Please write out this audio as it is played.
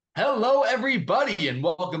Hello, everybody, and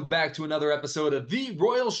welcome back to another episode of the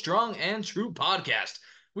Royal Strong and True podcast.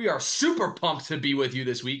 We are super pumped to be with you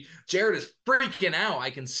this week. Jared is freaking out. I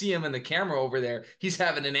can see him in the camera over there. He's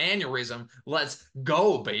having an aneurysm. Let's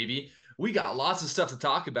go, baby. We got lots of stuff to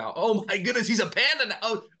talk about. Oh my goodness, he's a panda now.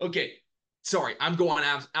 Oh, okay. Sorry, I'm going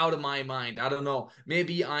out of my mind. I don't know.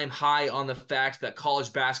 Maybe I'm high on the fact that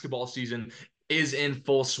college basketball season is in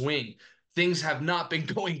full swing. Things have not been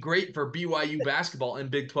going great for BYU basketball in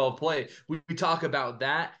Big 12 play. We talk about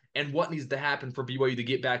that and what needs to happen for BYU to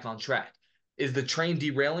get back on track. Is the train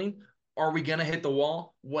derailing? Are we going to hit the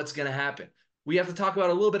wall? What's going to happen? We have to talk about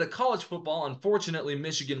a little bit of college football. Unfortunately,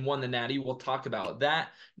 Michigan won the Natty. We'll talk about that.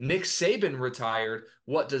 Nick Saban retired.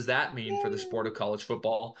 What does that mean for the sport of college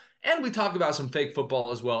football? And we talk about some fake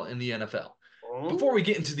football as well in the NFL. Before Oh, we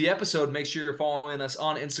get into the episode, make sure you're following us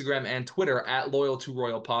on Instagram and Twitter at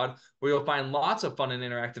Loyal2RoyalPod, where you'll find lots of fun and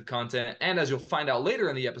interactive content. And as you'll find out later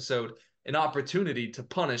in the episode, an opportunity to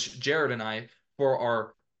punish Jared and I for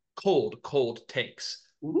our cold takes.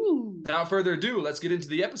 ooh. Without further ado, let's get into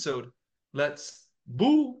the episode. Let's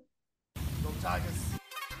boo. Go Tigers.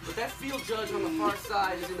 But that field judge on the far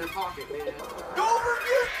side is in their pocket, man. Go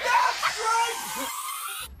review that strike!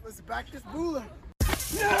 Let's back this booler.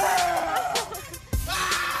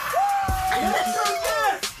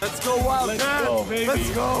 Let's go, Wildcat! Let's go, baby! Let's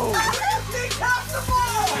go! He taps the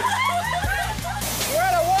ball! We're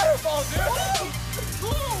at a waterfall, dude!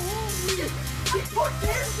 He put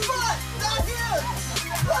his foot, not his!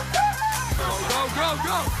 What the heck? Go, go, go,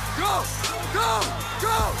 go! Go! Go!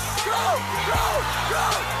 Go! Go! Go! Go! Go!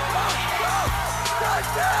 Go!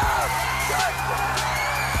 Touchdown! Touchdown!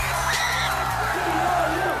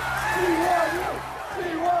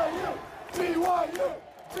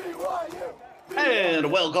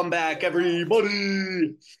 And welcome back, everybody,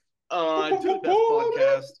 to the best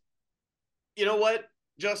podcast. You know what,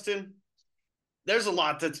 Justin? There's a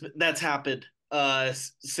lot that's happened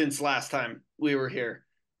since last time we were here.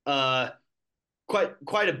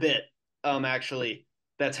 Quite a bit, actually,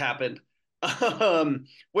 that's happened.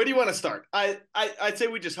 Where do you want to start? I'd say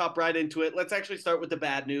we just hop right into it. Let's actually start with the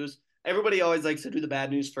bad news. Everybody always likes to do the bad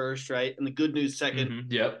news first, right? And the good news second.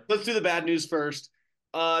 Yep. Let's do the bad news first.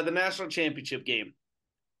 The national championship game.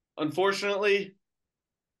 Unfortunately,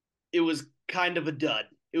 it was kind of a dud.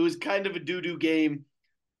 It was kind of a doo-doo game.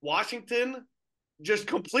 Washington just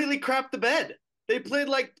completely crapped the bed. They played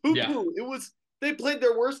like poo-poo. Yeah. They played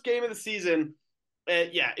their worst game of the season.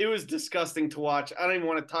 Yeah, it was disgusting to watch. I don't even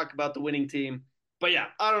want to talk about the winning team. But yeah,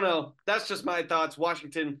 I don't know. That's just my thoughts.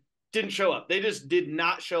 Washington didn't show up. They just did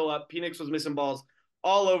not show up. Penix was missing balls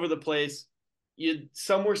all over the place.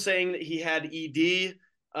 Some were saying that he had ED.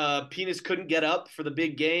 Penis couldn't get up for the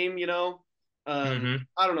big game, you know. I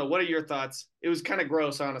don't know. What are your thoughts? It was kind of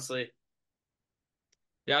gross, honestly.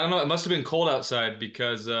 Yeah, I don't know. It must have been cold outside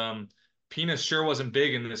because Penis sure wasn't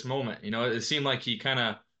big in this moment. You know, it seemed like he kind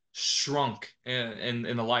of shrunk in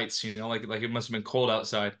the lights. You know, like it must have been cold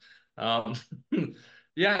outside. Um,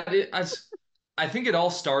 yeah, I think it all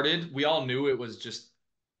started. We all knew it was just,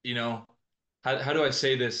 you know, how do I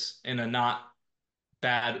say this in a not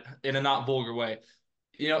in a not vulgar way?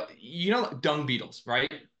 Dung beetles,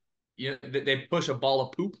 right? You know, they push a ball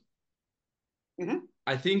of poop. Mm-hmm.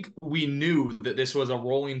 I think we knew that this was a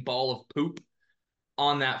rolling ball of poop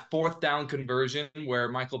on that fourth down conversion where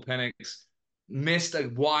Michael Penix missed a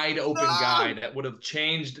wide open guy No! that would have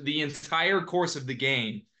changed the entire course of the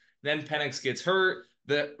game. Then Penix gets hurt.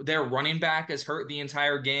 Their running back is hurt the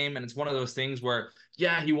entire game, and it's one of those things where,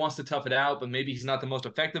 yeah, he wants to tough it out, but maybe he's not the most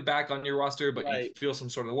effective back on your roster, but you Right. feel some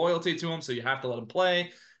sort of loyalty to him, so you have to let him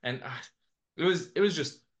play. And it was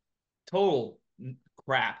just total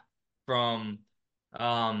crap from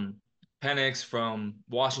um, Penix, from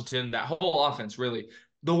Washington, that whole offense, really.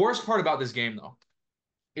 The worst part about this game, though,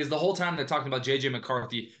 is the whole time they're talking about J.J.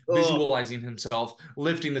 McCarthy Oh, visualizing himself,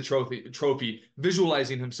 lifting the trophy,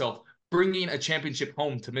 visualizing himself, bringing a championship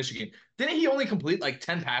home to Michigan. Didn't he only complete like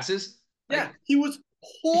 10 passes? yeah. Like, He was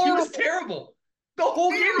he was horrible. terrible. The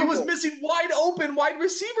whole game, he was Terrible. missing wide open wide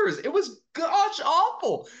receivers. It was gosh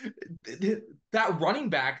awful. That running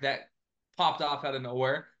back that popped off out of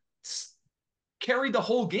nowhere carried the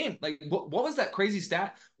whole game. Like, what was that crazy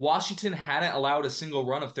stat? Washington hadn't allowed a single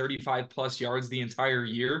run of 35 plus yards the entire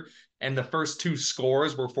year, and the first two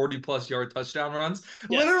scores were 40 plus yard touchdown runs.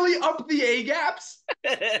 Yes. Literally up the A gaps.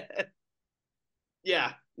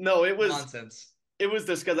 Yeah. No, Nonsense. it was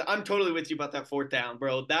disgusting. I'm totally with you about that fourth down,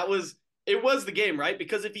 bro. It was the game, right?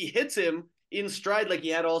 Because if he hits him in stride like he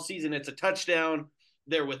had all season, it's a touchdown.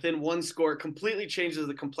 They're within one score. It completely changes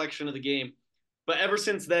the complexion of the game. But ever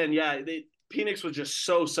since then, yeah, Penix was just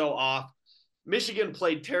so off. Michigan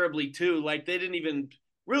played terribly too. Like they didn't even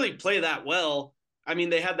really play that well. I mean,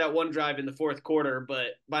 they had that one drive in the fourth quarter, but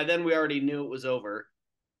by then we already knew it was over.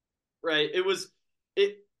 Right? It was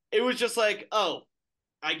just like, oh,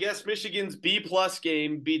 I guess Michigan's B+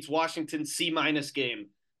 game beats Washington's C- game.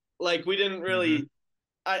 Like we didn't Mm-hmm. really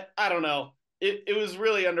I don't know. It was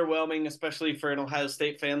really underwhelming, especially for an Ohio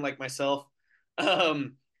State fan like myself.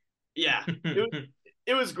 Um, yeah, it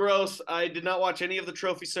it was gross. I did not watch any of the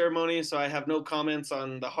trophy ceremony, so I have no comments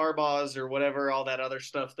on the Harbaughs or whatever, all that other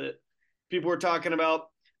stuff that people were talking about.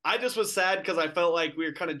 I just was sad because I felt like we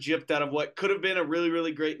were kind of gypped out of what could have been a really,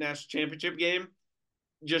 really great national championship game.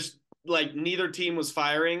 Just like neither team was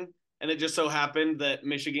firing, and it just so happened that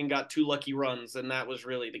Michigan got two lucky runs, and that was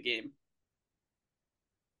really the game.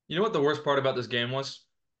 You know what the worst part about this game was?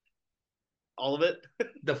 All of it.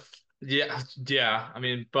 Yeah. I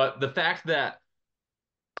mean, but the fact that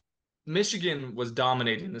Michigan was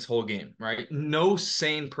dominating this whole game, right? No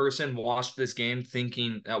sane person watched this game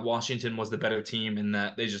thinking that Washington was the better team and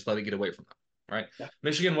that they just let it get away from them, right? Yeah.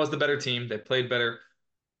 Michigan was the better team. They played better.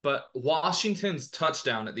 But Washington's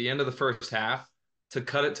touchdown at the end of the first half to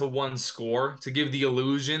cut it to one score, to give the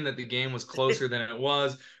illusion that the game was closer than it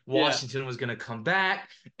was, Yeah. Washington was going to come back,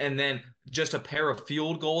 and then just a pair of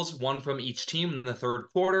field goals, one from each team in the third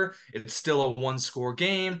quarter. It's still a one-score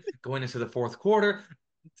game going into the fourth quarter.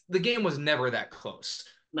 The game was never that close.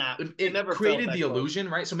 Nah, it It never felt created that the close. illusion,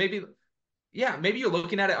 right? So maybe yeah, maybe you're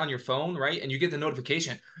looking at it on your phone, right? And you get the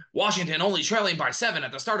notification, Washington only trailing by 7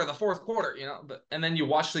 at the start of the fourth quarter, but and then you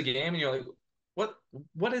watch the game and you're like, what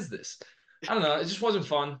what is this? I don't know. It just wasn't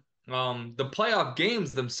fun. The playoff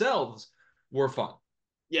games themselves were fun.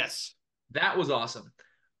 Yes. That was awesome.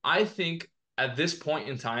 I think at this point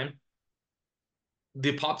in time,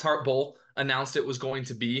 the Pop Tart Bowl announced it was going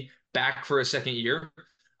to be back for a second year.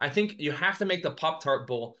 I think you have to make the Pop Tart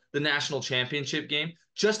Bowl the national championship game,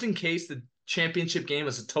 just in case the championship game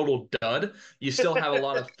is a total dud. You still have a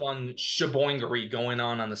lot of fun shaboingery going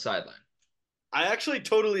on the sideline. I actually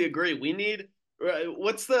totally agree. We need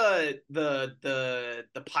what's the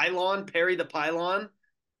pylon, Perry the pylon?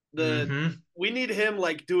 The Mm-hmm. We need him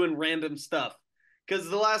like doing random stuff. Cuz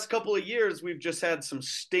the last couple of years we've just had some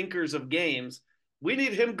stinkers of games. We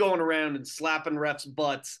need him going around and slapping refs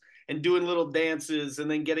butts and doing little dances and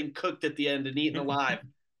then getting cooked at the end and eaten alive.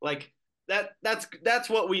 Like that's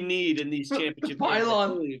what we need in these The championship games. I pylon.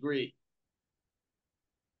 totally agree.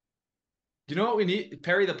 You know what we need?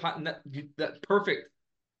 Perry the pylon. That perfect.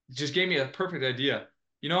 Just gave me a perfect idea.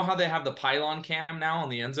 You know how they have the pylon cam now on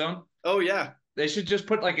the end zone? Oh yeah. They should just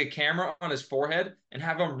put like a camera on his forehead and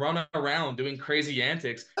have him run around doing crazy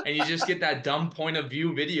antics, and you just get that dumb point of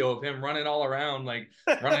view video of him running all around, like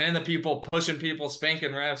running into people, pushing people,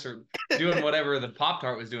 spanking refs, or doing whatever the Pop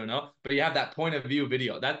Tart was doing. No, but you have that point of view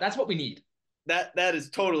video. That's what we need. That is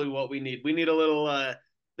totally what we need. We need a little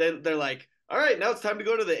then they're like, "All right, now it's time to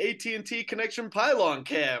go to the AT&T connection pylon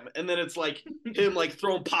cam." And then it's like him like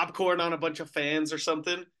throwing popcorn on a bunch of fans or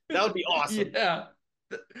something. That would be awesome. Yeah,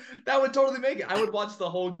 that would totally make it. I would watch the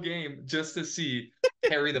whole game just to see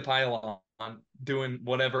Perry the Pylon doing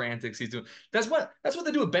whatever antics he's doing. That's what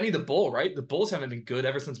they do with Benny the Bull, right? The Bulls haven't been good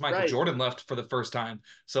ever since Michael Right. Jordan left for the first time.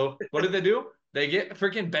 So what do? They get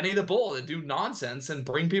freaking Benny the Bull to do nonsense and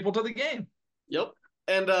bring people to the game. Yep.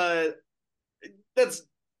 And that's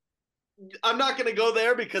I'm not going to go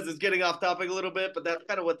there because it's getting off topic a little bit, but that's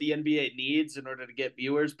kind of what the NBA needs in order to get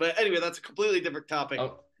viewers. But anyway, that's a completely different topic.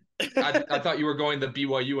 Oh, I thought you were going the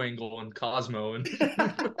BYU angle and Cosmo and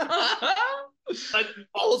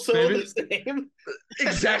Also maybe the same.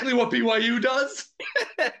 exactly what BYU does.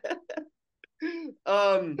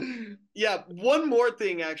 Yeah, one more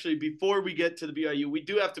thing actually before we get to the BYU, we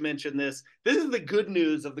do have to mention this. This is the good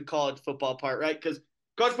news of the college football part, right? Because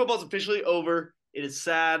college football is officially over. It is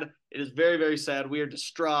sad. It is very, very sad. We are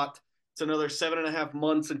distraught. It's another 7.5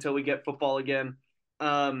 months until we get football again.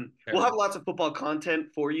 We'll have lots of football content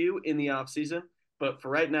for you in the off season, but for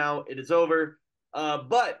right now, it is over.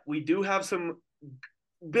 But we do have some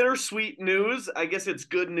bittersweet news. I guess it's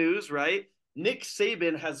good news, right? Nick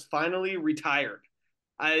Saban has finally retired.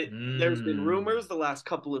 There's been Mm. rumors the last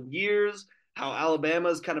couple of years how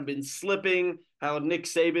Alabama's kind of been slipping, how Nick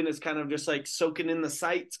Saban is kind of just like soaking in the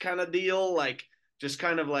sights kind of deal, like just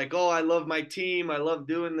kind of like, oh, I love my team, I love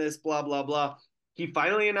doing this, blah blah blah. He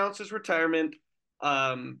finally announced his retirement.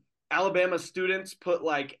 Alabama students put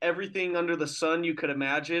like everything under the sun you could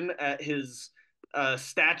imagine at his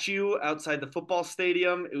statue outside the football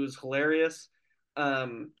stadium. It was hilarious.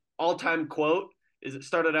 All-time quote is it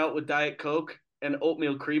started out with Diet Coke and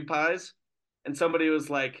oatmeal cream pies, and somebody was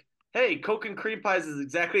like, "Hey, Coke and cream pies is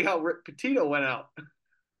exactly how Rick Pitino went out."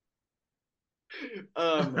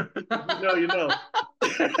 You know.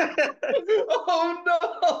 Oh no!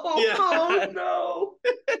 Yeah. Oh no!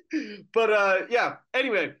 But yeah.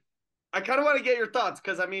 Anyway, I kind of want to get your thoughts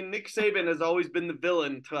because I mean, Nick Saban has always been the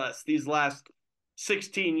villain to us these last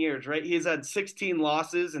 16 years, right? He's had 16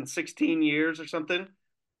 losses in 16 years or something.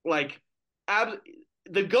 Like,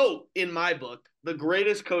 the GOAT in my book, the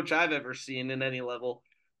greatest coach I've ever seen in any level.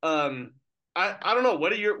 Um, I don't know.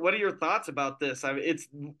 What are your thoughts about this? I mean, it's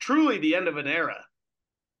truly the end of an era.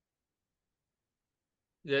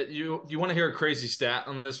 Yeah, you want to hear a crazy stat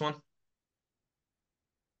on this one?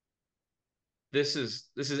 This is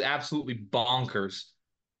absolutely bonkers.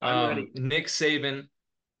 I'm ready. Nick Saban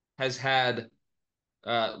has had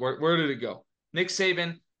where did it go? Nick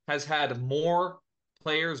Saban has had more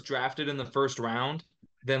players drafted in the first round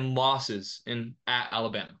than losses in at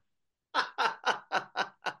Alabama.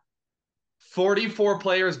 44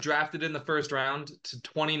 players drafted in the first round to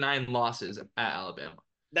 29 losses at Alabama.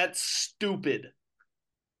 That's stupid.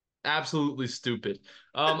 Absolutely stupid.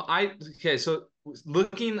 I okay, so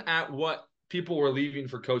looking at what people were leaving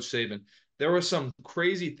for Coach Saban, there were some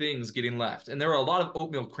crazy things getting left, and there were a lot of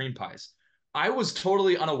oatmeal cream pies. I was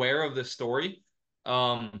totally unaware of this story.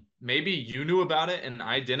 Maybe you knew about it and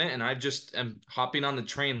I didn't, and I just am hopping on the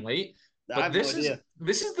train late. I But have no this is idea.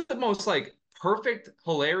 this is the most like perfect,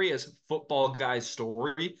 hilarious football guy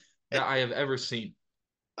story that I have ever seen.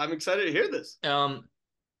 I'm excited to hear this.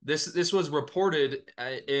 This was reported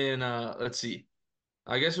in let's see.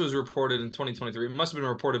 I guess it was reported in 2023. It must have been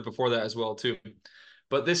reported before that as well too.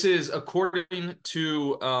 But this is according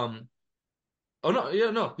to oh no,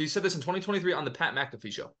 yeah, no. He said this in 2023 on the Pat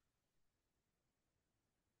McAfee show.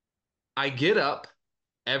 I get up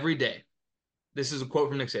every day. This is a quote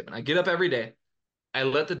from Nick Saban. I get up every day. I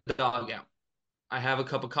let the dog out. I have a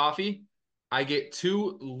cup of coffee. I get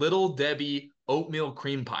two Little Debbie oatmeal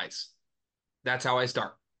cream pies. That's how I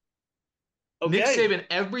start. Nick Okay, Saban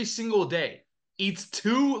every single day eats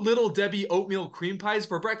two Little Debbie oatmeal cream pies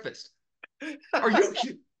for breakfast. Are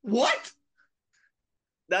you what?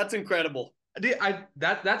 that's incredible.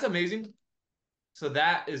 That's amazing. So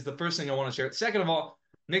that is the first thing I want to share. Second of all,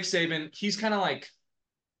 Nick Saban, he's kind of like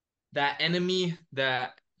that enemy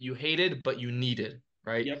that you hated but you needed,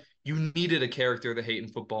 right? Yep. You needed a character to hate in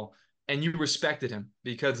football, and you respected him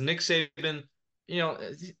because Nick Saban, you know,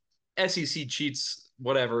 SEC cheats,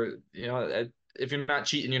 whatever, if you're not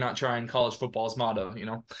cheating, you're not trying. College football's motto.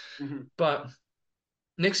 Mm-hmm. But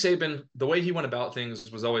Nick Saban, the way he went about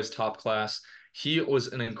things was always top class. He was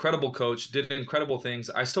an incredible coach, did incredible things.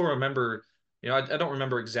 I still remember, I don't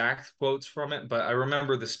remember exact quotes from it, but I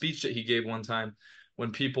remember the speech that he gave one time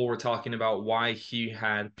when people were talking about why he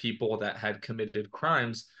had people that had committed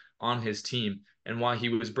crimes on his team and why he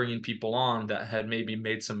was bringing people on that had maybe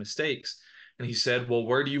made some mistakes. And he said, well,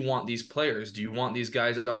 where do you want these players? Do you want these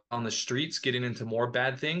guys on the streets getting into more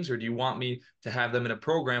bad things, or do you want me to have them in a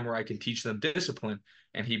program where I can teach them discipline?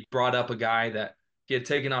 And he brought up a guy that he had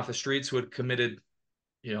taken off the streets who had committed,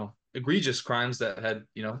 egregious crimes that had,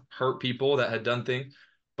 hurt people, that had done things,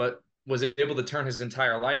 but was able to turn his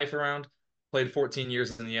entire life around. Played 14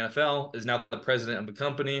 years in the NFL, is now the president of the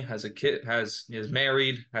company, has a kid, is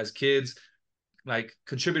married, has kids, like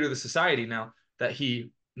contributor to society now that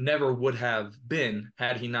he never would have been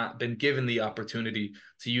had he not been given the opportunity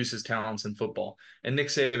to use his talents in football. And Nick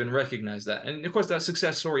Saban recognized that. And of course, that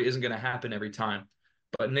success story isn't going to happen every time.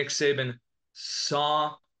 But Nick Saban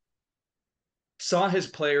saw his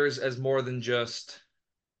players as more than just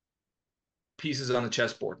pieces on the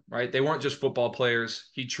chessboard, right? They weren't just football players.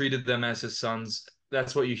 He treated them as his sons.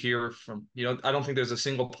 That's what you hear from, I don't think there's a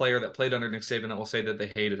single player that played under Nick Saban that will say that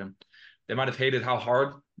they hated him. They might have hated how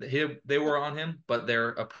hard they were on him, but they're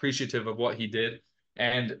appreciative of what he did.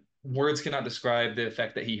 And words cannot describe the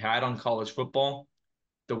effect that he had on college football,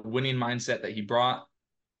 the winning mindset that he brought.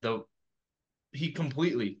 He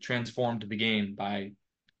completely transformed the game by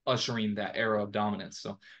ushering that era of dominance.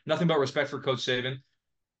 So nothing but respect for Coach Saban.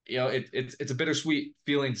 It's a bittersweet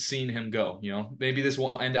feeling seeing him go. Maybe this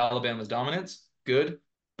will end Alabama's dominance. Good,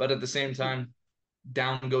 but at the same time,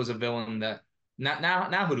 down goes a villain that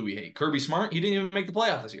now who do we hate? Kirby Smart. He didn't even make the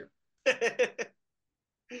playoff this year.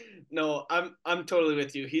 No, I'm totally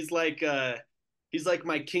with you. He's like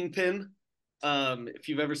my kingpin. If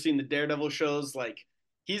you've ever seen the Daredevil shows, like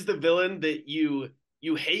he's the villain that you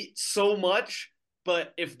hate so much,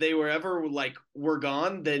 but if they were ever like were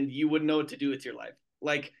gone, then you wouldn't know what to do with your life.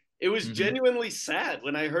 Like it was genuinely sad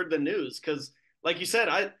when I heard the news because, like you said,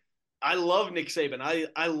 I love Nick Saban.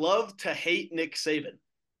 I love to hate Nick Saban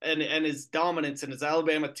and his dominance and his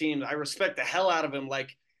Alabama team. I respect the hell out of him.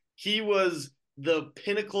 Like he was the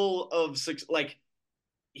pinnacle of like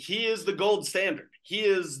he is the gold standard. He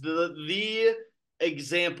is the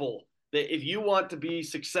example that if you want to be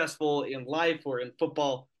successful in life or in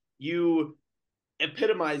football, you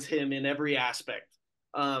epitomize him in every aspect.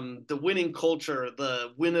 The winning culture,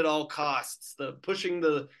 the win at all costs, the pushing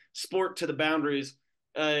the sport to the boundaries.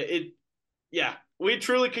 Yeah, we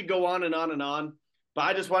truly could go on and on and on. But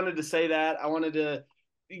I just wanted to say that. I wanted to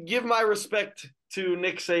give my respect to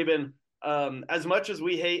Nick Saban. As much as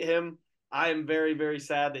we hate him, I am very, very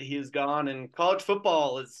sad that he is gone. And college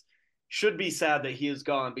football should be sad that he is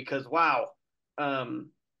gone because wow,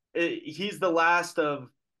 he's the last of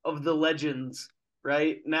the legends.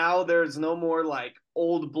 Right now, there's no more like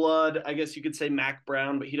old blood. I guess you could say Mac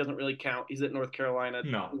Brown, but he doesn't really count. He's at North Carolina,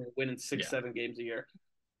 No. winning 6, Yeah. 7 games a year.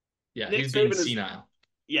 Yeah, Nick he's being Saban is senile.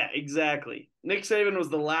 yeah, exactly. Nick Saban was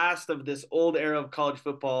the last of this old era of college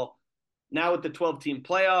football. Now with the 12-team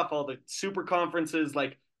playoff, all the super conferences,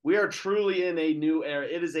 like we are truly in a new era.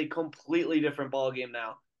 It is a completely different ball game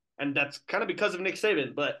now, and that's kind of because of Nick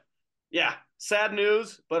Saban. But yeah, sad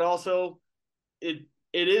news, but also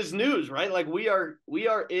it is news, right? Like we are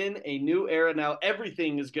in a new era now.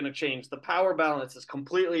 Everything is going to change. The power balance is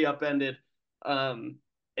completely upended.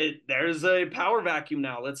 There's a power vacuum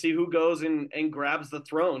now. Let's see who goes and grabs the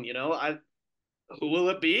throne. Who will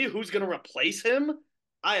it be? Who's going to replace him?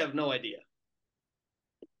 I have no idea.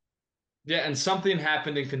 Yeah, and something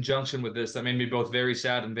happened in conjunction with this that made me both very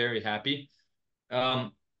sad and very happy.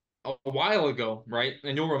 Um, a while ago, right?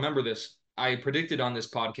 And you'll remember this. I predicted on this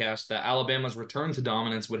podcast that Alabama's return to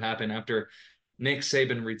dominance would happen after Nick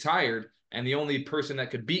Saban retired, and the only person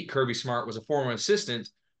that could beat Kirby Smart was a former assistant.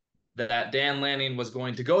 That Dan Lanning was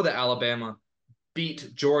going to go to Alabama,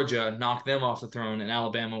 beat Georgia, knock them off the throne, and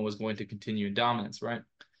Alabama was going to continue in dominance, right?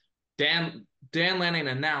 Dan Lanning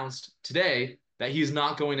announced today that he's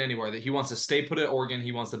not going anywhere, that he wants to stay put at Oregon.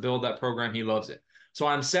 He wants to build that program. He loves it. So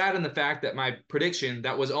I'm sad in the fact that my prediction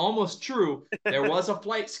that was almost true, there was a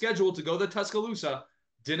flight scheduled to go to Tuscaloosa,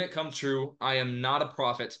 didn't come true. I am not a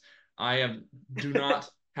prophet. Do not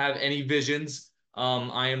have any visions.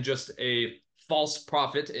 I am just a false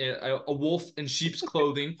prophet, a wolf in sheep's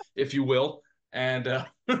clothing, if you will. And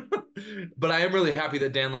but I am really happy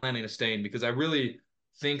that Dan Lanning is staying because I really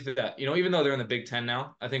think that, even though they're in the Big Ten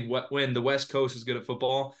now, I think when the West Coast is good at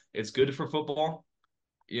football, it's good for football.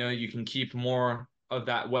 You can keep more of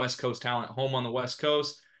that West Coast talent home on the West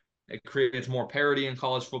Coast. It creates more parity in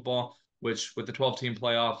college football, which with the 12-team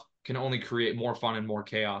playoff can only create more fun and more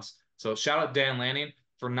chaos. So shout out Dan Lanning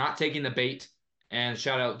for not taking the bait, and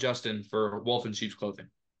shout out Justin for wolf in sheep's clothing.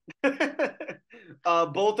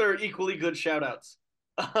 Both are equally good shout outs.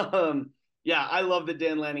 Yeah, I love that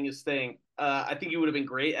Dan Lanning is staying. I think he would have been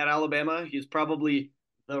great at Alabama. He's probably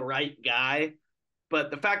the right guy.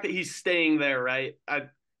 But the fact that he's staying there, right?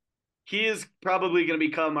 He is probably going to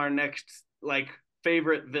become our next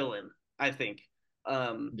favorite villain, I think.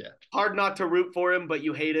 Yeah. Hard not to root for him, but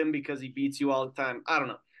you hate him because he beats you all the time. I don't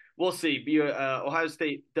know. We'll see. Ohio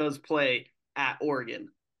State does play at Oregon.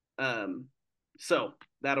 So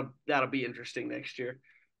that'll be interesting next year.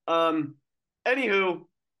 Anywho,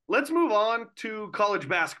 let's move on to college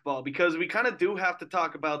basketball because we kind of do have to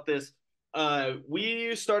talk about this.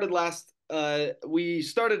 We started last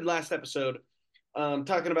episode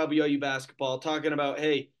talking about BYU basketball, talking about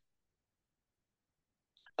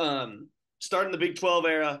starting the Big 12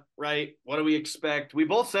 era, right? What do we expect? We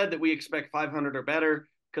both said that we expect 500 or better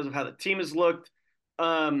because of how the team has looked.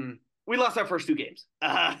 We lost our first 2 games.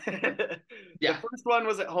 Yeah. The first one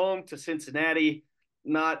was at home to Cincinnati,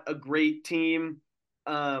 not a great team.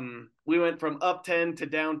 We went from up 10 to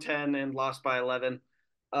down 10 and lost by 11.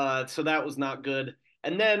 So that was not good.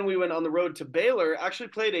 And then we went on the road to Baylor, actually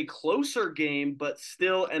played a closer game, but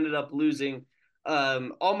still ended up losing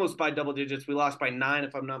almost by double digits. We lost by 9,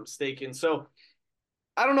 if I'm not mistaken. So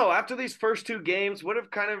I don't know. After these first 2 games, what have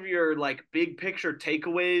kind of your big picture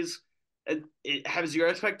takeaways? Has your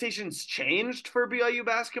expectations changed for BYU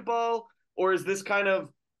basketball, or is this kind of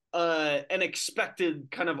an expected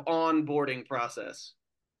kind of onboarding process?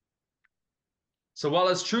 So while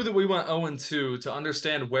it's true that we went 0-2, to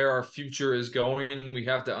understand where our future is going, we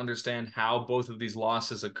have to understand how both of these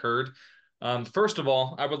losses occurred. First of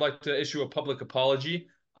all, I would like to issue a public apology.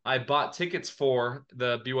 I bought tickets for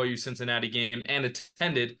the BYU Cincinnati game and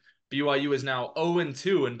attended. BYU is now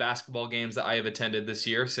 0-2 in basketball games that I have attended this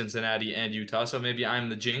year, Cincinnati and Utah. So maybe I'm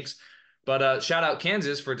the jinx. But shout out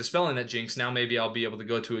Kansas for dispelling that jinx. Now maybe I'll be able to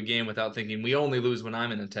go to a game without thinking we only lose when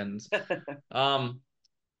I'm in attendance.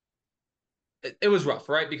 It was rough,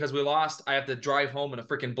 right? Because we lost. I have to drive home in a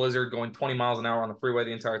freaking blizzard going 20 miles an hour on the freeway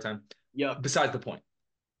the entire time. Yeah. Besides the point.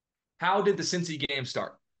 How did the Cincy game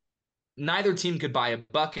start? Neither team could buy a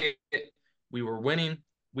bucket. We were winning.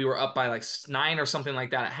 We were up by like 9 or something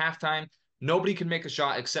like that at halftime. Nobody could make a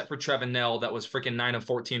shot except for Trevin Nell, that was freaking 9 of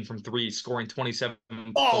 14 from three, scoring 27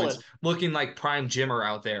 points, Ballin'. looking like prime Jimmer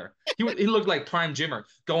out there. He looked like prime Jimmer,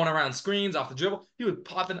 going around screens off the dribble. He was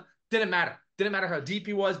popping. Didn't matter. Didn't matter how deep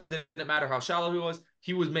he was. Didn't matter how shallow he was.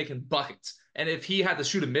 He was making buckets. And if he had to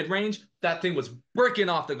shoot a mid range, that thing was breaking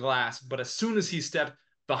off the glass. But as soon as he stepped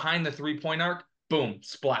behind the 3-point arc, boom,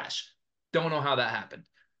 splash. Don't know how that happened.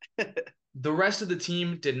 The rest of the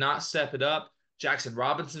team did not step it up. Jackson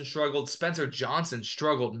Robinson struggled. Spencer Johnson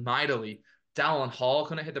struggled mightily. Dallin Hall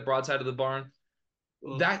couldn't hit the broadside of the barn.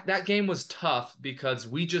 That game was tough because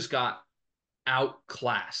we just got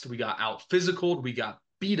outclassed. We got out physicaled. We got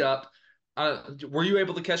beat up. Were you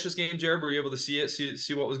able to catch this game, Jared? Were you able to see it,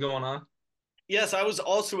 see what was going on? Yes, I was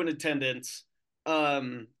also in attendance,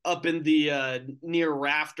 up in the near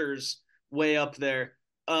rafters, way up there.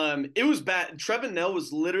 It was bad. Trevin Nell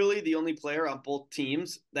was literally the only player on both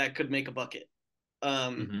teams that could make a bucket.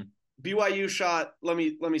 BYU shot. Let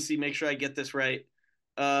me see. Make sure I get this right.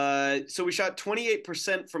 So we shot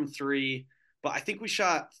 28% from three, but I think we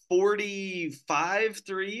shot 45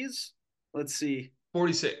 threes. Let's see.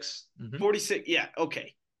 46. 46. Yeah.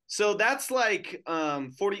 Okay. So that's like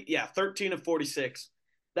 40. Yeah, 13 of 46.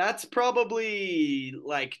 That's probably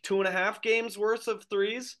like 2.5 games worth of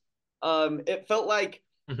threes. It felt like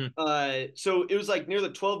so it was like near the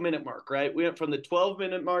 12-minute mark, right? We went from the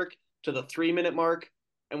 12-minute mark to the 3-minute mark,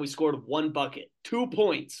 and we scored 1 bucket, 2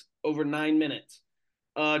 points over 9 minutes.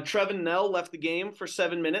 Trevin Nell left the game for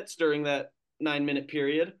 7 minutes during that 9-minute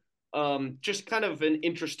period. Just kind of an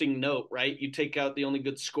interesting note, right? You take out the only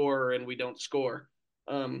good scorer and we don't score.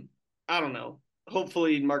 I don't know.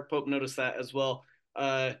 Hopefully Mark Pope noticed that as well.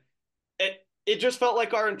 It just felt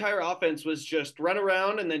like our entire offense was just run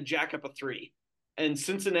around and then jack up a three. And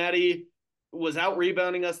Cincinnati was out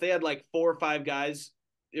rebounding us. They had like 4 or 5 guys,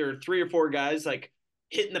 or 3 or 4 guys, like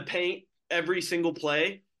hitting the paint every single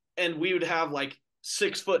play, and we would have like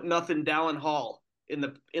 6'0" Dallin Hall in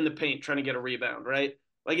the paint trying to get a rebound, right?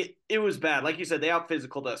 Like it was bad. Like you said, they out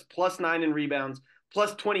physicaled us. +9 in rebounds,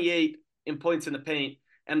 +28 in points in the paint,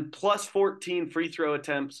 and +14 free throw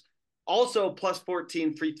attempts. Also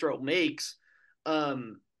 +14 free throw makes.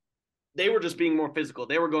 They were just being more physical.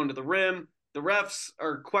 They were going to the rim. The refs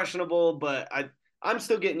are questionable, but I'm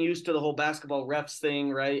still getting used to the whole basketball refs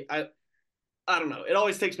thing, right? I don't know. It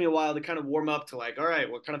always takes me a while to kind of warm up to like, all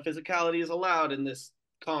right, what kind of physicality is allowed in this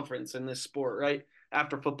conference, in this sport, right?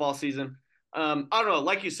 After football season. I don't know.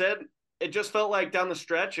 Like you said, it just felt like down the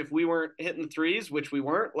stretch, if we weren't hitting the threes, which we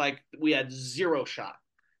weren't, like we had 0 shot.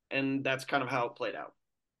 And that's kind of how it played out.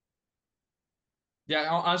 Yeah,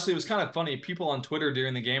 honestly, it was kind of funny. People on Twitter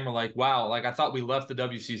during the game were like, wow, like I thought we left the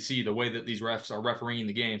WCC the way that these refs are refereeing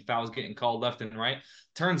the game. Fouls getting called left and right.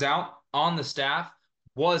 Turns out on the staff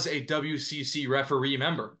was a WCC referee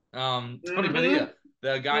member. Tony Padilla,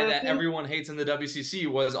 the guy that everyone hates in the WCC,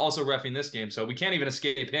 was also reffing this game. So we can't even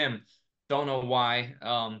escape him. Don't know why.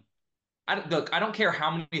 I don't care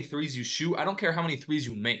how many threes you shoot. I don't care how many threes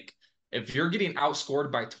you make. If you're getting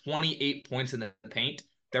outscored by 28 points in the paint,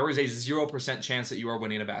 there is a 0% chance that you are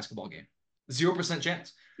winning a basketball game. 0%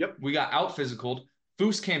 chance. Yep. We got out physicaled.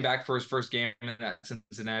 Foose came back for his first game in that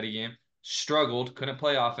Cincinnati game, struggled, couldn't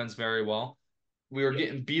play offense very well. We were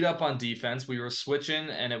getting beat up on defense. We were switching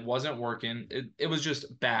and it wasn't working. It was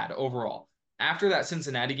just bad overall. After that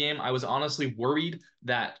Cincinnati game, I was honestly worried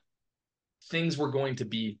that things were going to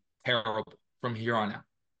be terrible from here on out.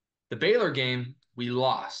 The Baylor game, we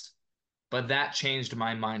lost, but that changed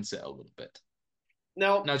my mindset a little bit.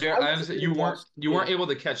 Now, Jared, you weren't able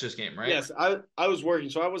to catch this game, right? Yes, I was working,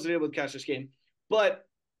 so I wasn't able to catch this game. But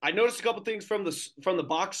I noticed a couple things from the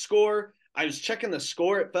box score. I was checking the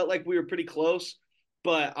score; it felt like we were pretty close.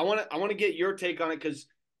 But I want to get your take on it because,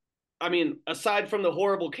 I mean, aside from the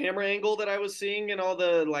horrible camera angle that I was seeing in all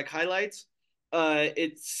the like highlights,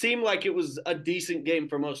 it seemed like it was a decent game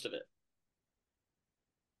for most of it.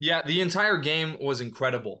 Yeah, the entire game was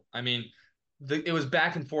incredible. I mean, it was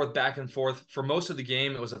back and forth, back and forth. For most of the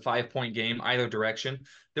game, it was a 5-point game either direction.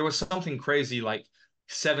 There was something crazy like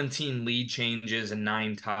 17 lead changes and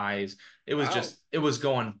 9 ties. It was it was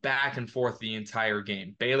going back and forth the entire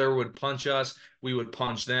game. Baylor would punch us, we would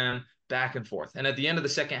punch them, back and forth. And at the end of the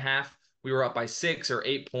second half, we were up by 6 or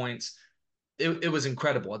 8 points. It was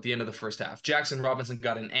incredible at the end of the first half. Jackson Robinson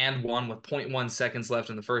got an and one with 0.1 seconds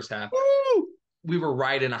left in the first half. Woo! We were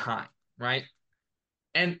right in a high, right?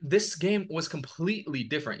 And this game was completely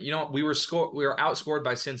different. You know, we were outscored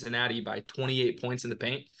by Cincinnati by 28 points in the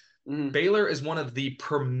paint. Baylor is one of the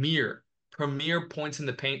premier points in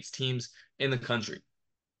the paint teams in the country.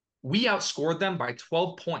 We outscored them by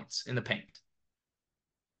 12 points in the paint.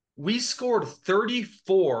 We scored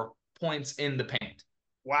 34 points in the paint.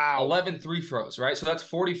 Wow. 11 free throws, right? So that's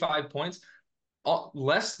 45 points.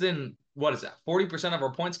 Less than, what is that? 40% of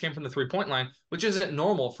our points came from the three-point line, which isn't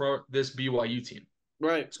normal for this BYU team.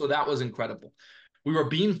 Right. So that was incredible. We were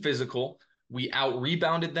being physical. We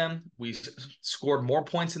out-rebounded them. We scored more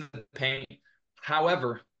points in the paint.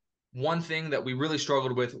 However, one thing that we really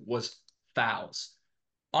struggled with was fouls.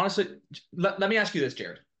 Honestly, let me ask you this,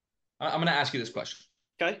 Jared. I'm going to ask you this question.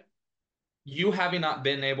 Okay. You having not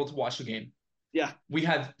been able to watch the game, Yeah. we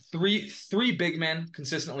had three big men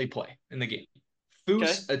consistently play in the game.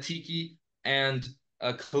 Foose, Okay. Atiki, and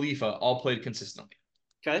Khalifa all played consistently.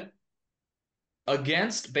 Okay.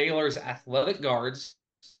 Against Baylor's athletic guards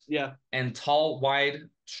Yeah. and tall, wide,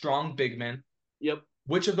 strong big men, Yep.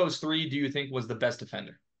 which of those three do you think was the best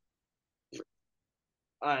defender?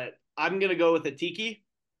 I'm going to go with Atiki.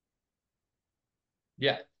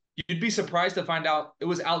 Yeah. You'd be surprised to find out it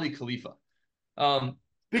was Ali Khalifa.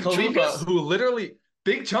 Big Khalifa, Chungus?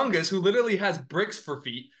 Big Chungus, who literally has bricks for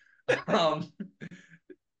feet.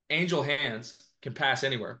 Angel hands, can pass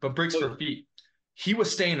anywhere, but bricks for feet. He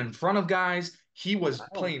was staying in front of guys. He was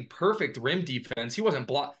playing perfect rim defense. He wasn't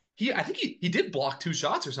blocked. I think he did block 2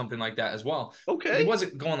 shots or something like that as well. Okay. He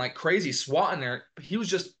wasn't going like crazy swatting there. But he was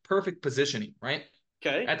just perfect positioning, right?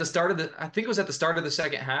 Okay. I think it was at the start of the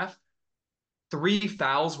second half, 3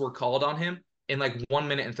 fouls were called on him in like 1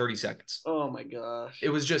 minute and 30 seconds. Oh my gosh. It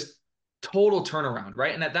was just total turnaround,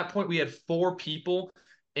 right? And at that point, we had 4 people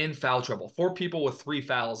in foul trouble, 4 people with 3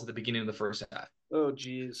 fouls at the beginning of the first half. Oh,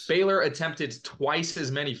 geez. Baylor attempted twice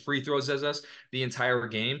as many free throws as us the entire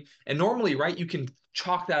game. And normally, right, you can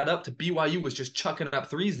chalk that up to BYU was just chucking up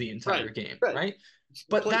threes the entire game, right?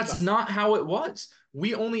 But that's not how it was.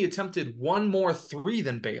 We only attempted 1 more 3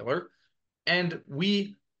 than Baylor, and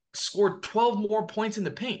we scored 12 more points in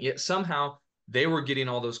the paint, yet somehow they were getting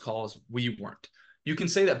all those calls. We weren't. You can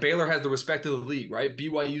say that Baylor has the respect of the league, right?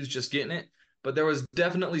 BYU's just getting it, but there was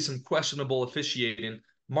definitely some questionable officiating.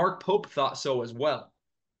 Mark Pope thought so as well,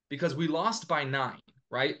 because we lost by 9,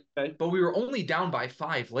 right? Okay. But we were only down by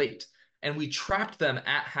 5 late, and we trapped them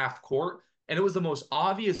at half court, and it was the most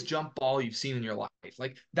obvious jump ball you've seen in your life.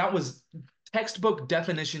 Like, that was textbook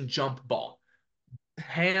definition jump ball,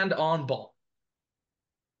 hand on ball.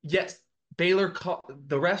 Yet the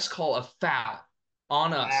refs call a foul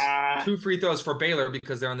on us. 2 free throws for Baylor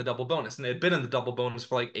because they're in the double bonus, and they had been in the double bonus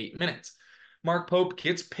for like 8 minutes. Mark Pope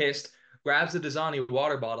gets pissed, grabs the Dasani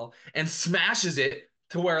water bottle, and smashes it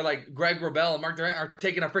to where like Greg Wrubell and Mark Durant are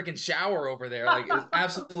taking a freaking shower over there. Like, it's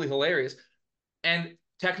absolutely hilarious. And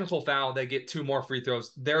technical foul, they get 2 more free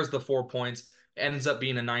throws. There's the 4 points. Ends up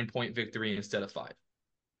being a 9-point victory instead of 5.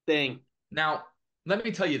 Dang. Now, let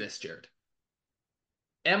me tell you this, Jared.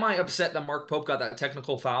 Am I upset that Mark Pope got that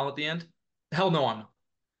technical foul at the end? Hell no, I'm not.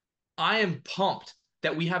 I am pumped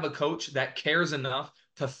that we have a coach that cares enough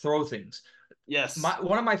to throw things. Yes.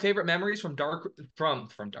 One of my favorite memories from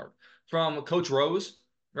Coach Rose,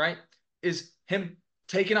 right, is him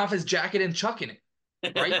taking off his jacket and chucking it,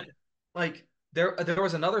 right? Like, there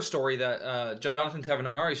was another story that Jonathan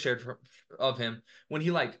Tavanari shared of him when he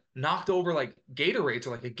like knocked over like Gatorades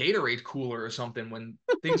or like a Gatorade cooler or something when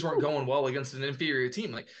things weren't going well against an inferior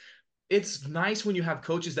team. Like, it's nice when you have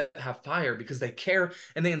coaches that have fire because they care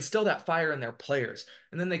and they instill that fire in their players,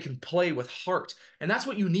 and then they can play with heart. And that's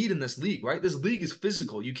what you need in this league, right? This league is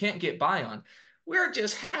physical. You can't get by on, we're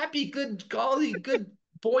just happy, good golly, good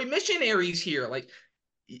boy missionaries here. Like,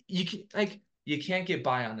 you can't get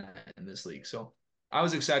by on that in this league. So I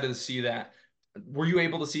was excited to see that. Were you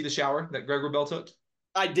able to see the shower that Greg Wrubell took?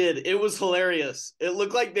 I did. It was hilarious. It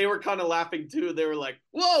looked like they were kind of laughing too. They were like,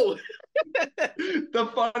 whoa.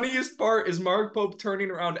 The funniest part is Mark Pope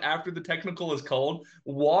turning around after the technical is called,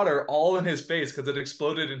 water all in his face because it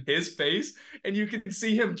exploded in his face. And you can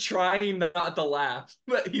see him trying not to laugh,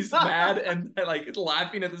 but he's mad and like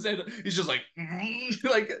laughing at the same time. He's just like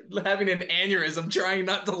having an aneurysm trying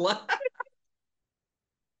not to laugh.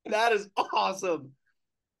 That is awesome.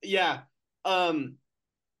 Yeah.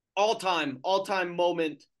 All-time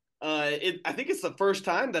moment. I think it's the first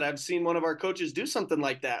time that I've seen one of our coaches do something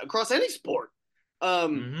like that across any sport.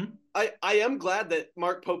 I am glad that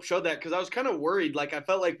Mark Pope showed that because I was kind of worried. Like, I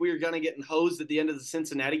felt like we were going to get hosed at the end of the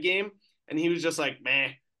Cincinnati game, and he was just like, meh.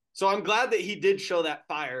 So I'm glad that he did show that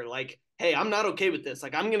fire. Like, hey, I'm not okay with this.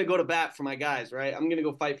 Like, I'm going to go to bat for my guys, right? I'm going to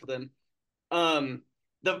go fight for them.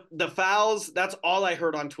 The fouls, that's all I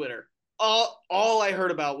heard on Twitter. All I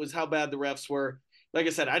heard about was how bad the refs were. Like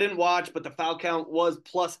I said, I didn't watch, but the foul count was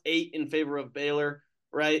 +8 in favor of Baylor,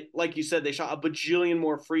 right? Like you said, they shot a bajillion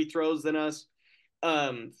more free throws than us.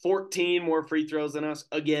 14 more free throws than us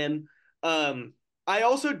again. I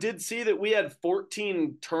also did see that we had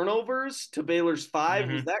 14 turnovers to Baylor's 5.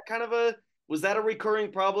 Mm-hmm. Was that a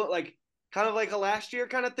recurring problem? Like kind of like a last year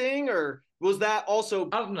kind of thing, or was that also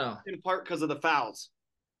I don't know. in part because of the fouls?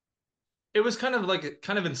 It was kind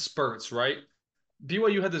of in spurts, right?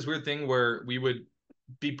 BYU had this weird thing where we would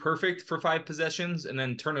be perfect for 5 possessions and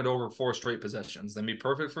then turn it over 4 straight possessions, then be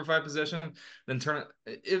perfect for 5 possessions, then turn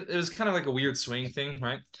it was kind of like a weird swing thing,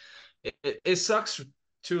 right? It sucks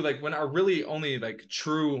too, like when our really only like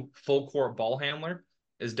true full court ball handler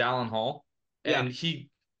is Dallin Hall, Yeah, and he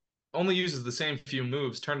only uses the same few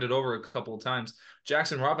moves, turned it over a couple of times.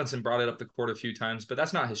 Jackson Robinson brought it up the court a few times, but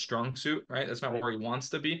that's not his strong suit, right? That's not right. where he wants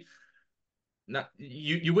to be. Not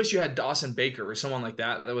you wish you had Dawson Baker or someone like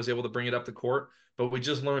that was able to bring it up the court, but we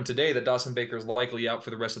just learned today that Dawson Baker is likely out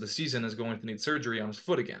for the rest of the season, is going to need surgery on his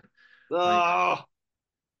foot again. Like Oh,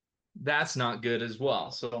 that's not good as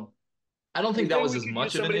well. So I don't are you think that saying was we as could use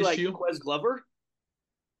much of an somebody like issue. Quez Glover?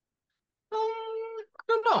 I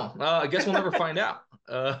don't know. I guess we'll never find out.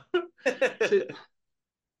 So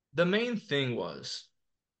the main thing was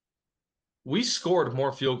we scored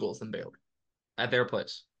more field goals than Baylor at their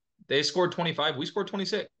place. They scored 25. We scored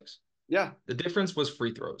 26. Yeah, The difference was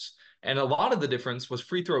free throws. And a lot of the difference was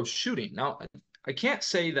free throw shooting. Now, I can't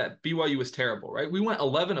say that BYU was terrible, right? We went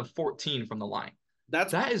 11 of 14 from the line.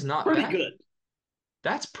 that's That is not pretty bad. good.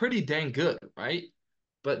 That's pretty dang good, right?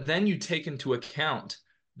 But then you take into account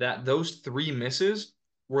that those 3 misses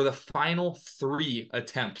were the final 3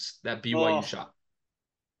 attempts that BYU Oh, shot.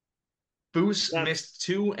 Boos that's missed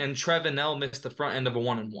 2, and Trevinell missed the front end of a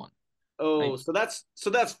 1-and-1. oh, Like so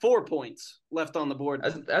that's 4 points left on the board.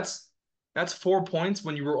 that's 4 points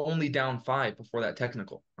when you were only down 5 before that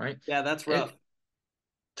technical, right? Yeah, that's rough. It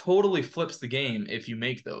totally flips the game if you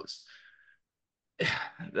make those.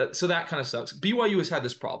 So that kind of sucks. BYU has had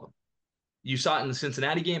this problem. You saw it in the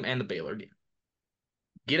Cincinnati game and the Baylor game.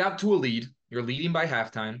 Get out to a lead, you're leading by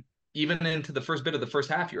halftime, even into the first bit of the first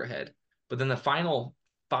half, you're ahead. But then the final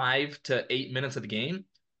 5 to 8 minutes of the game,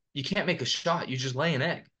 you can't make a shot. You just lay an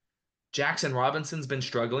egg. Jackson Robinson's been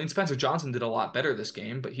struggling. Spencer Johnson did a lot better this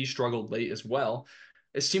game, but he struggled late as well.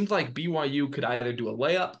 It seemed like BYU could either do a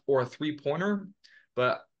layup or a 3-pointer,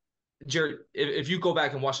 but Jared, if you go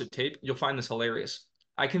back and watch the tape, you'll find this hilarious.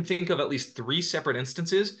 I can think of at least 3 separate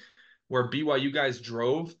instances where BYU guys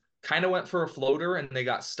drove, kind of went for a floater, and they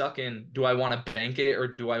got stuck in, do I want to bank it or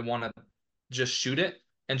do I want to just shoot it?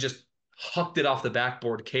 And just hucked it off the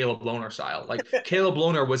backboard, Caleb Lohner style. Like Caleb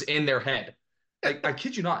Lohner was in their head. Like I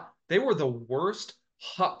kid you not, they were the worst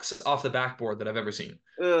hucks off the backboard that I've ever seen.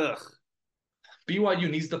 Ugh. BYU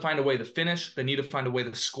needs to find a way to finish. They need to find a way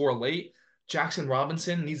to score late. Jackson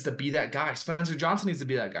Robinson needs to be that guy. Spencer Johnson needs to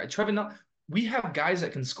be that guy. Trevin, we have guys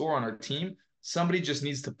that can score on our team. Somebody just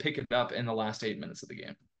needs to pick it up in the last 8 minutes of the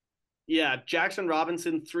game. Yeah, Jackson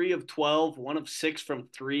Robinson, 3 of 12, 1 of 6 from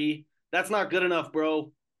 3. That's not good enough,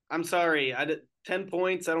 bro. I'm sorry. I did 10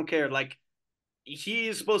 points. I don't care. Like,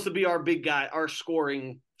 he's supposed to be our big guy, our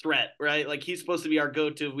scoring threat, right? Like, he's supposed to be our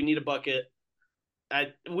go-to. We need a bucket.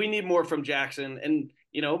 We need more from Jackson. And,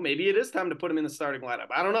 maybe it is time to put him in the starting lineup.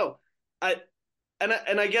 I don't know.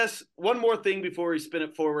 I guess one more thing before we spin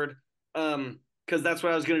it forward, because that's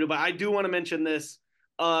what I was going to do. But I do want to mention this.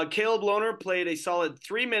 Caleb Lohner played a solid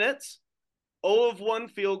 3 minutes, 0 of 1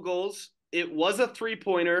 field goals. It was a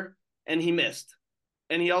 3-pointer, and he missed.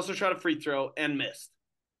 And he also shot a free throw and missed.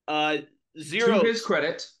 0. To his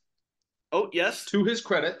credit. Oh, yes. To his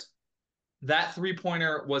credit, that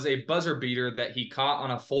 3-pointer was a buzzer beater that he caught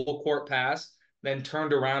on a full court pass, then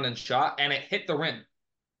turned around and shot, and it hit the rim.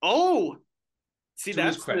 Oh, see, To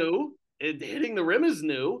his that's credit. new. Hitting the rim is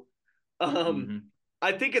new.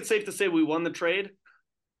 I think it's safe to say we won the trade.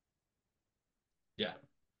 Yeah.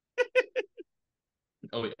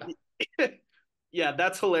 Oh, yeah. Yeah,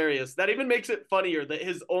 that's hilarious. That even makes it funnier that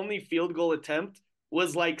his only field goal attempt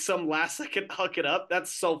was like some last second huck it up.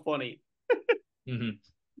 That's so funny.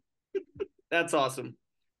 That's awesome.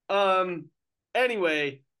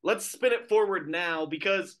 Anyway, let's spin it forward now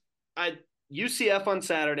because UCF on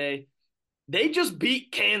Saturday, they just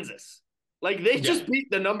beat Kansas. Like they just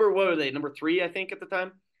beat the what were they? Number 3, I think, at the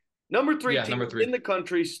time. Number 3 team in the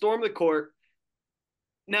country, stormed the court.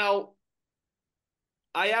 Now,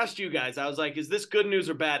 I asked you guys, I was like, is this good news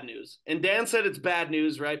or bad news? And Dan said it's bad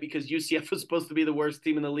news, right? Because UCF was supposed to be the worst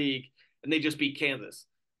team in the league, and they just beat Kansas.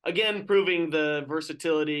 Again, proving the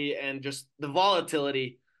versatility and just the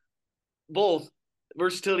volatility, both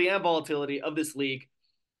versatility and volatility of this league.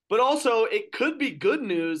 But also, it could be good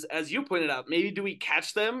news, as you pointed out. Maybe do we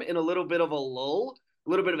catch them in a little bit of a lull, a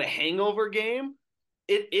little bit of a hangover game?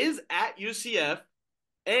 It is at UCF.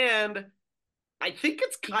 And I think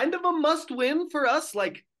it's kind of a must win for us.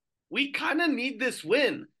 Like, we kind of need this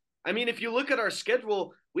win. I mean, if you look at our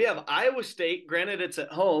schedule, we have Iowa State. Granted, it's at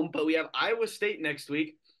home, but we have Iowa State next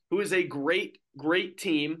week, who is a great, great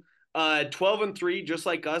team. 12-3, just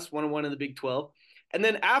like us, 1-1 in the Big 12. And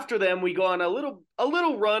then after them, we go on a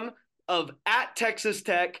little run of at Texas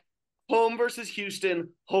Tech, home versus Houston,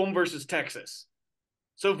 home versus Texas.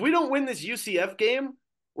 So if we don't win this UCF game,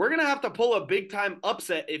 we're going to have to pull a big time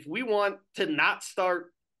upset if we want to not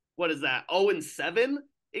start, what is that, 0-7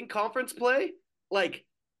 in conference play? Like,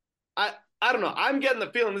 I don't know. I'm getting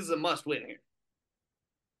the feeling this is a must win here.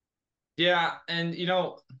 Yeah, and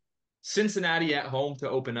Cincinnati at home to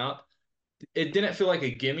open up. It didn't feel like a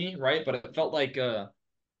gimme, right? But it felt like a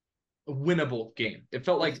winnable game. It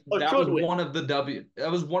felt like that was Win.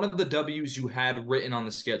 that was one of the W's you had written on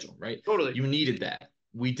the schedule, right? Totally. You needed that.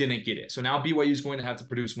 We didn't get it. So now BYU is going to have to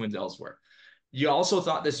produce wins elsewhere. You also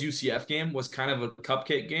thought this UCF game was kind of a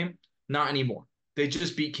cupcake game. Not anymore. They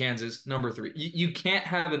just beat Kansas, number 3. You can't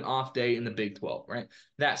have an off day in the Big 12, right?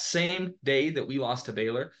 That same day that we lost to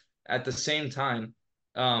Baylor, at the same time,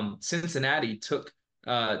 Cincinnati took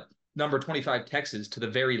number 25 Texas to the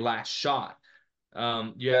very last shot.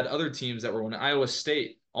 You had other teams that were winning. Iowa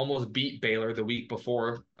State almost beat Baylor the week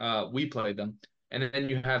before we played them. And then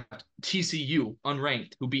you have TCU,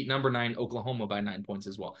 unranked, who beat number 9 Oklahoma by 9 points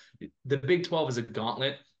as well. The Big 12 is a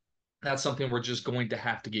gauntlet. That's something we're just going to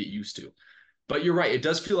have to get used to. But you're right. It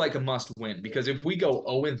does feel like a must win because if we go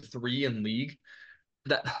 0-3 in league,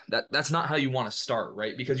 that's not how you want to start,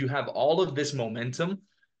 right? Because you have all of this momentum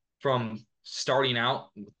from starting out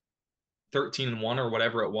 13-1 or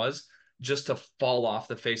whatever it was, just to fall off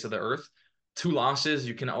the face of the earth. 2 losses,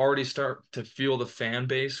 you can already start to feel the fan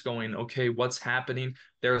base going, okay, what's happening?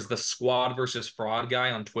 There's the squad versus fraud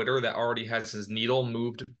guy on Twitter that already has his needle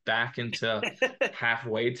moved back into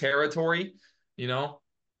halfway territory.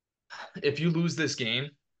 If you lose this game,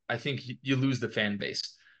 I think you lose the fan base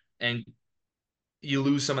and you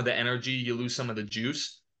lose some of the energy, you lose some of the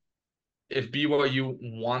juice. If BYU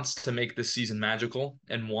wants to make this season magical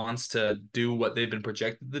and wants to do what they've been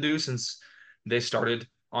projected to do since they started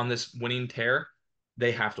on this winning tear,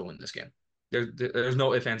 they have to win this game. There's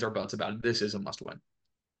no ifs, ands, or buts about it. This is a must win.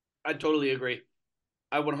 I totally agree.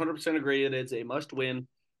 I 100% agree that it's a must win.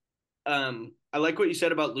 I like what you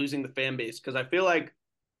said about losing the fan base because I feel like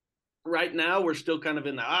right now we're still kind of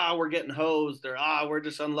in the we're getting hosed or we're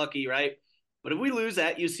just unlucky, right? But if we lose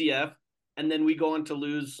at UCF and then we go on to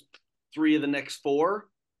lose 3 of the next 4,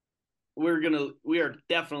 we are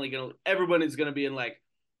definitely gonna, everybody's gonna be in like,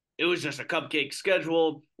 it was just a cupcake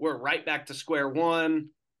schedule. We're right back to square one,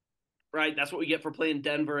 right? That's what we get for playing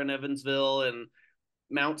Denver and Evansville and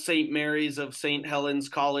Mount St. Mary's of St. Helens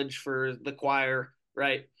College for the choir,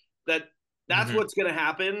 right? That's what's gonna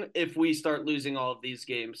happen if we start losing all of these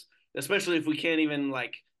games, especially if we can't even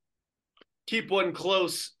like keep one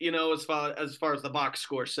close, as far as the box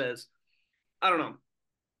score says. I don't know.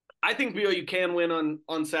 I think BYU can win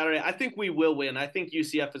on Saturday. I think we will win. I think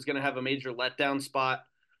UCF is going to have a major letdown spot.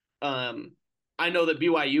 I know that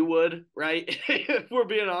BYU would, right? If we're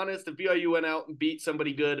being honest, if BYU went out and beat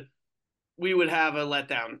somebody good, we would have a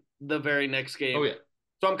letdown the very next game. Oh yeah.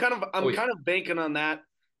 So I'm kind of banking on that.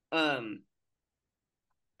 I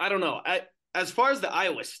don't know. As far as the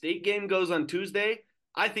Iowa State game goes on Tuesday,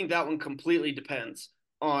 I think that one completely depends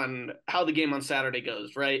on how the game on Saturday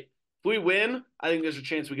goes, right? If we win, I think there's a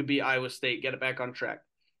chance we could beat Iowa State, get it back on track.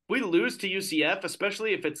 If we lose to UCF,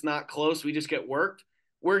 especially if it's not close, we just get worked,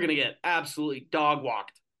 we're going to get absolutely dog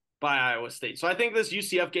walked by Iowa State. So I think this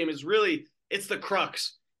UCF game is really, it's the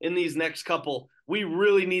crux in these next couple. We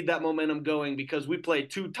really need that momentum going because we play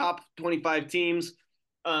 2 top 25 teams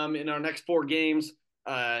in our next 4 games.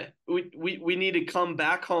 We need to come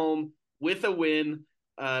back home with a win,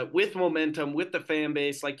 with momentum, with the fan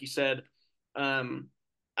base, like you said.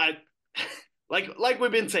 Like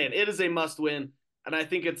we've been saying, it is a must win, and I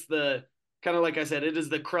think it's the kind of, like I said, it is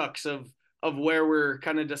the crux of where we're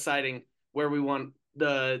kind of deciding where we want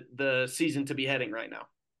the season to be heading right now.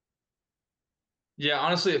 Yeah,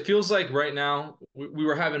 honestly, it feels like right now we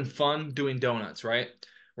were having fun doing donuts, right?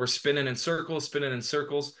 We're spinning in circles,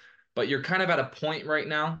 but you're kind of at a point right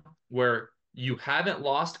now where you haven't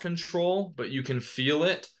lost control, but you can feel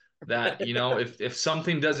it that, if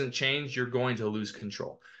something doesn't change, you're going to lose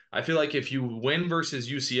control. I feel like if you win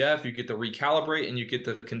versus UCF, you get to recalibrate and you get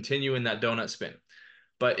to continue in that donut spin.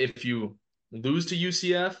 But if you lose to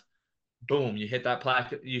UCF, boom, you hit that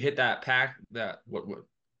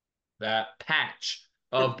patch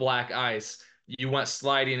of black ice. You went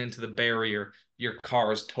sliding into the barrier. Your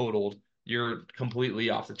car is totaled. You're completely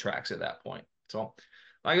off the tracks at that point. So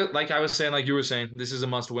like I was saying, like you were saying, this is a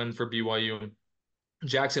must win for BYU.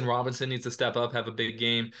 Jackson Robinson needs to step up, have a big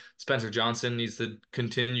game. Spencer Johnson needs to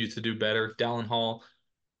continue to do better. Dallin Hall,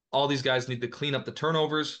 all these guys need to clean up the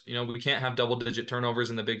turnovers. We can't have double-digit turnovers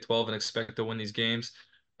in the Big 12 and expect to win these games.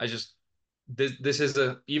 I just this is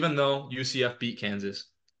even though UCF beat Kansas,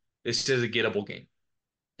 this is a gettable game,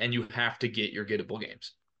 and you have to get your gettable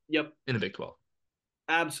games Yep, in the Big 12.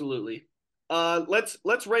 absolutely.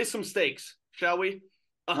 Let's raise some stakes, shall we?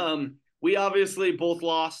 We obviously both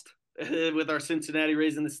lost with our Cincinnati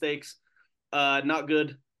raising the stakes. Not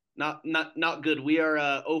good. Not good. We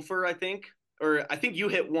are over, I think. Or I think you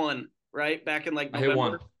hit one, right? Back in like I hit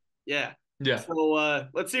one. November. Yeah. Yeah, So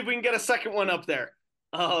let's see if we can get a second one up there.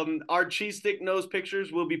 Our cheese stick nose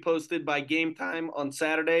pictures will be posted by game time on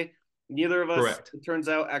Saturday. Neither of us, correct. it turns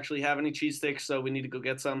out, actually have any cheese sticks, so we need to go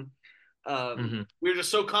get some. Hmm. We were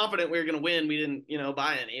just so confident we were going to win, we didn't,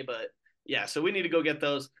 buy any. But yeah, so we need to go get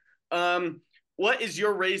those. What is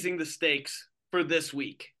your raising the stakes for this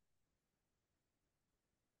week?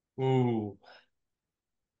 Ooh.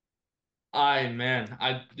 I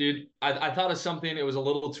thought of something. It was a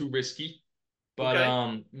little too risky, but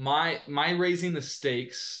Okay. my raising the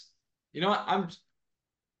stakes. You know what? I'm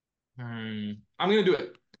gonna do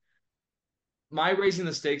it. My raising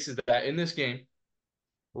the stakes is that in this game,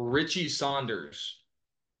 Richie Saunders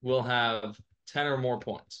will have 10 or more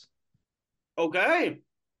points Okay.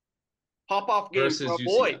 Pop off game for versus our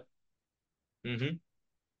boy UCF. Hmm.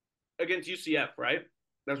 against UCF, right?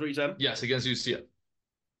 That's what you said? Yes, against UCF.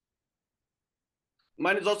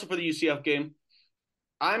 Mine is also for the UCF game.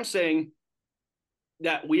 I'm saying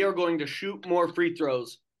that we are going to shoot more free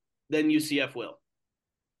throws than UCF will.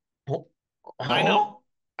 Oh, I know. oh?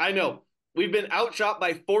 I know. We've been outshot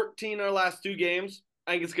by 14 our last two games.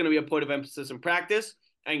 I think it's going to be a point of emphasis in practice.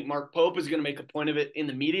 I think Mark Pope is going to make a point of it in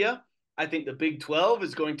the media. I think the Big 12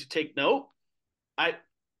 is going to take note. I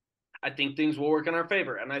I think things will work in our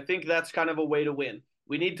favor. And I think that's kind of a way to win.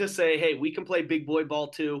 We need to say, hey, we can play big boy ball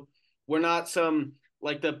too. We're not some,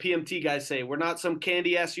 like the PMT guys say, we're not some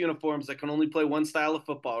candy ass uniforms that can only play one style of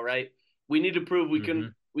football, right? We need to prove Hmm.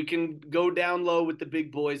 we can go down low with the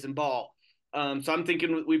big boys and ball. So I'm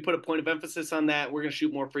thinking we put a point of emphasis on that. We're going to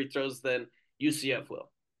shoot more free throws than UCF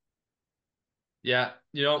will. Yeah,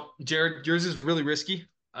 Jared, yours is really risky.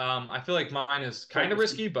 I feel like mine is Quite kind of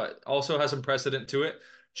risky. risky, but also has some precedent to it.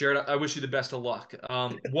 Jared, I wish you the best of luck.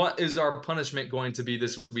 What is our punishment going to be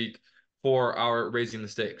this week for our raising the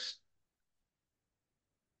stakes?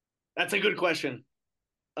 That's a good question.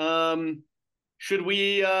 Um, should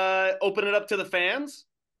we open it up to the fans?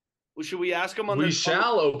 Should we ask them We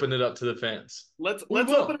shall open it up to the fans. We let's open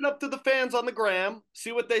will. it up to the fans on the gram,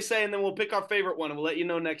 see what they say, and then we'll pick our favorite one and we'll let you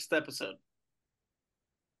know next episode.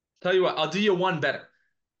 Tell you what, I'll do you one better.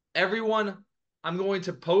 Everyone, I'm going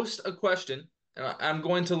to post a question. I'm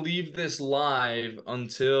going to leave this live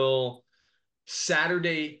until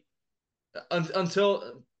Saturday,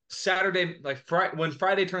 until Saturday, like Friday, when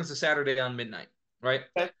Friday turns to Saturday on midnight, right?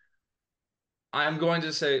 Okay. I'm going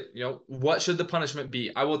to say, what should the punishment be?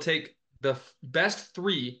 I will take the best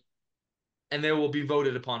three, and they will be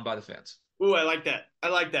voted upon by the fans. Ooh, I like that. I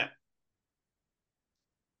like that.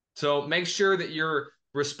 So make sure that you're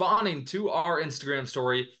responding to our Instagram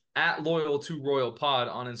story at Loyal to Royal Pod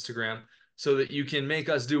on Instagram so that you can make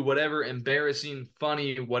us do whatever embarrassing,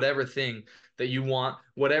 funny, whatever thing that you want.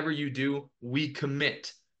 Whatever you do, we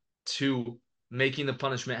commit to making the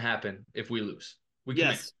punishment happen if we lose. We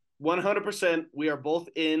commit. Yes, 100%. We are both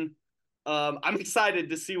in. I'm excited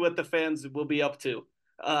to see what the fans will be up to.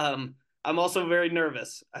 I'm also very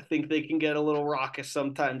nervous. I think they can get a little raucous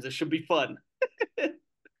sometimes. It should be fun.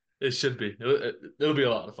 It should be. It'll be a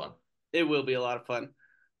lot of fun. It will be a lot of fun.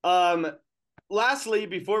 Um, Lastly,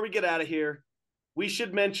 before we get out of here, we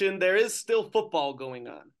should mention there is still football going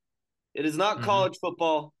on. It is not Mm-hmm. college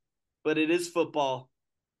football, but it is football.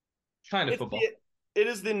 Kind of It's football. it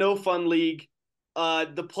is the No Fun League.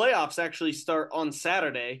 The playoffs actually start on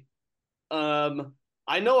Saturday.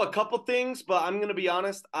 I know a couple things, but I'm going to be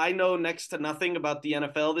honest. I know next to nothing about the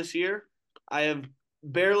NFL this year. I have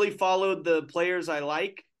barely followed the players I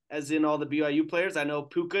like, as in all the BYU players. I know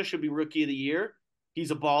Puka should be Rookie of the Year.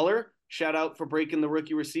 He's a baller. Shout out for breaking the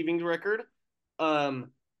rookie receiving record. Um,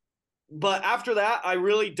 but after that, I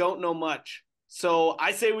really don't know much. So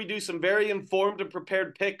I say we do some very informed and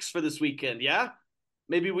prepared picks for this weekend. Yeah,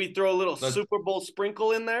 maybe we throw a little Let's Super Bowl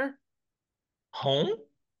sprinkle in there. home.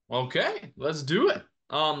 Okay, let's do it.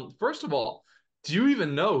 First of all, do you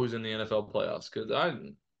even know who's in the NFL playoffs? Because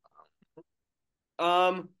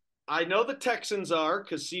Um, I know the Texans are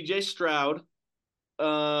because CJ Stroud.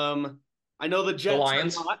 I know the the Jets are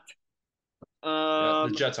Lions. not. Yeah, the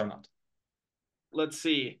Um, Jets are not. let's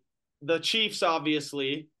see. The Chiefs,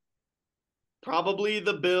 obviously. Probably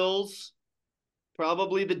the Bills.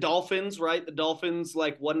 Probably the Dolphins, right? The Dolphins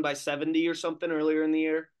like won by 70 or something earlier in the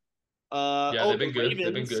year. Yeah, Oh, they've the been good. They've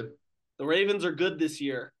been Ravens. good. The Ravens are good this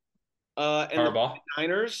year. And the Harbaugh.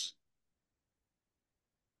 Niners.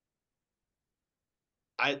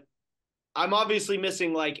 I I'm obviously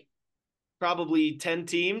missing like probably 10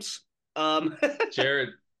 teams. Um, Jared,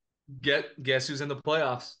 guess who's in the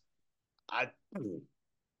playoffs? I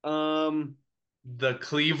um The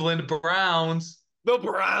Cleveland Browns. the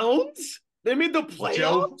Browns? They made the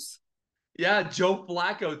Joe, playoffs? yeah, Joe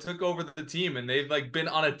Flacco took over the team, and they've like been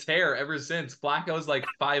on a tear ever since. Flacco's like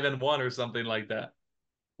 5-1 or something like that.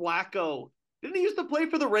 Flacco. Didn't he used to play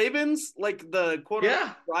for the Ravens, like the quote unquote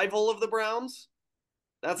Yeah, rival of the Browns?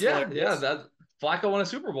 That's yeah. hilarious. That Flacco won a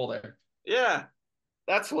Super Bowl there. Yeah,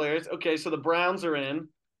 that's hilarious. Okay, so the Browns are in.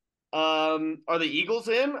 Are the Eagles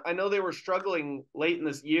in? I know they were struggling late in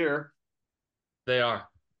this year. They are.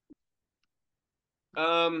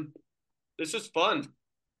 Um, this is fun.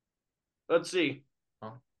 Let's see.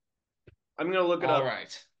 Oh, I'm gonna look it all up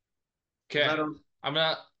right. because I Okay.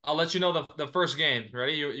 don't. I'll let you know the first game.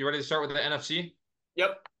 Ready? You ready to start with the NFC?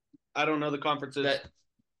 Yep, I don't know the conferences. That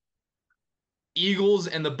Eagles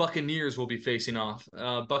and the Buccaneers will be facing off.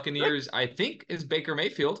 Good. Buccaneers, I think, is Baker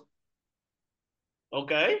Mayfield.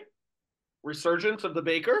 Okay, resurgence of the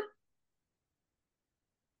Baker.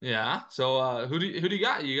 Yeah. So who do you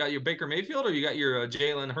got? You got your Baker Mayfield or you got your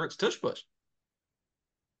Jalen Hurts tush push?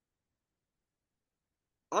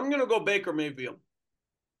 I'm gonna go Baker Mayfield.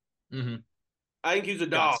 Mm-hmm. I think he's a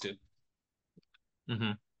dog. Gots to.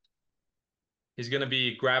 Mm-hmm. He's gonna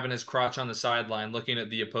be grabbing his crotch on the sideline, looking at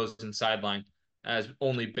the opposing sideline, as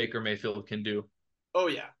only Baker Mayfield can do. Oh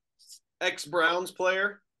yeah, ex Browns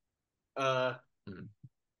player. Uh, Mhm.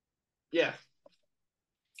 yeah.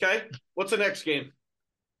 Okay, what's the next game?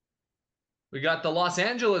 We got the Los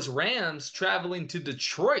Angeles Rams traveling to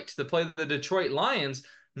Detroit to play the Detroit Lions.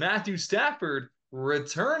 Matthew Stafford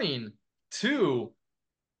returning to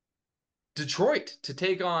Detroit to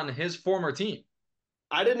take on his former team.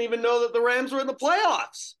 I didn't even know that the Rams were in the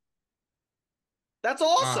playoffs. That's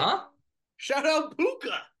awesome. Uh-huh. Shout out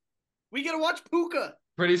Puka. We get to watch Puka.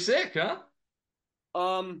 Pretty sick, huh?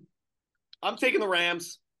 Um, I'm taking the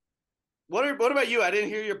Rams. What about you? I didn't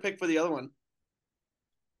hear your pick for the other one.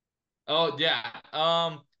 Oh yeah.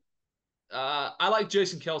 I like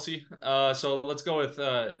Jason Kelsey. So let's go with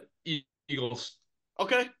Eagles.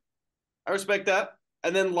 Okay, I respect that.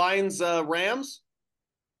 And then Lions, Rams.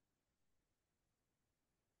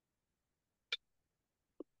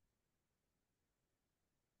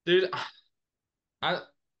 Dude, I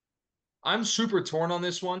I'm super torn on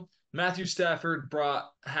this one. Matthew Stafford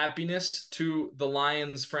brought happiness to the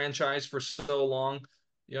Lions franchise for so long.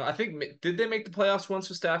 I think did they make the playoffs once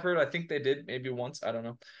with Stafford? I think they did, maybe once. I don't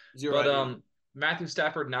know. Zero But idea. Matthew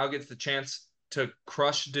Stafford now gets the chance to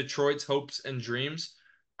crush Detroit's hopes and dreams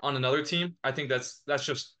on another team. I think that's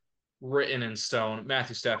just written in stone.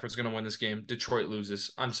 Matthew Stafford's going to win this game. Detroit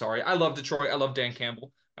loses. I'm sorry. I love Detroit. I love Dan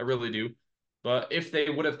Campbell. I really do. But if they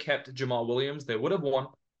would have kept Jamal Williams, they would have won,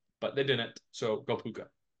 but they didn't. So go Puka.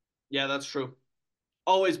 Yeah, that's true.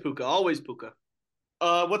 Always Puka. Always Puka.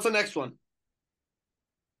 What's the next one?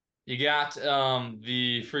 You got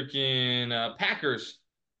the freaking Packers,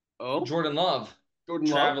 Oh, Jordan Love, Jordan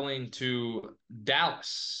Love. traveling to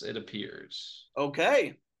Dallas, it appears.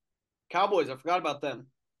 Okay, Cowboys. I forgot about them.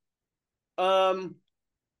 Um,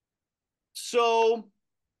 so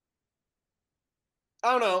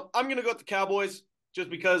I don't know. I'm gonna go with the Cowboys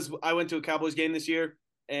just because I went to a Cowboys game this year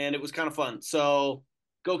and it was kind of fun. So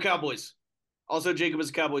go Cowboys. Also, Jacob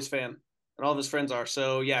is a Cowboys fan, and all of his friends are.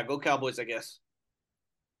 So yeah, go Cowboys, I guess.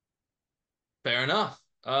 Fair enough.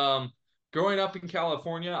 Growing up in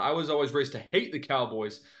California, I was always raised to hate the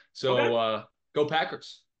Cowboys. Okay. So go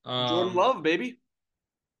Packers. Jordan Love, baby.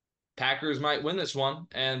 Packers might win this one.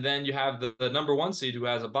 And then you have the number one seed who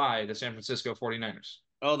has a bye, the San Francisco 49ers.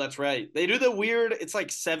 Oh, that's right. They do the weird. It's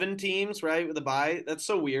like 7 teams, right, with a bye. That's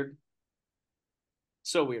so weird.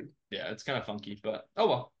 So weird. Yeah, it's kind of funky, but oh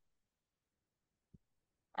well.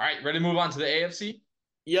 All right, ready to move on to the AFC?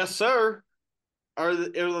 Yes, sir. Are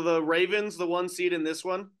the Ravens the one seed in this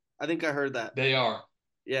one? I think I heard that. They are.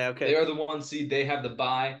 Yeah. They Okay. are the one seed. They have the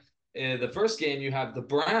bye. The first game, you have the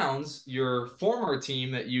Browns, your former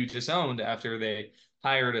team that you disowned after they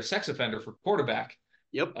hired a sex offender for quarterback,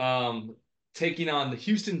 Yep. um, taking on the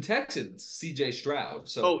Houston Texans, CJ Stroud.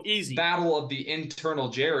 So, Oh, easy. battle of the internal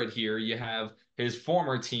Jared here. You have his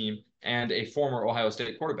former team and a former Ohio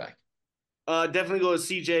State quarterback. Definitely go with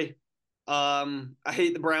CJ. I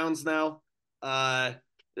hate the Browns now.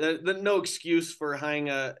 No excuse for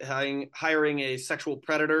hiring a sexual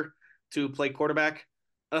predator to play quarterback.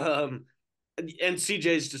 And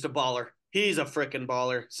CJ's just a baller. He's a freaking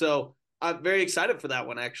baller. So I'm very excited for that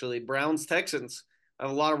one, actually. Browns, Texans. I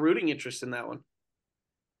have a lot of rooting interest in that one.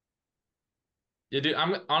 Yeah, dude, I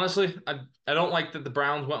don't like that the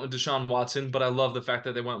Browns went with Deshaun Watson, but I love the fact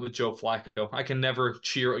that they went with Joe Flacco. I can never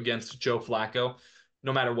cheer against Joe Flacco,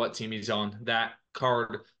 no matter what team he's on. That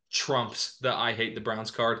card trumps the I hate the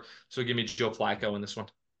Browns card. So give me Joe Flacco in this one.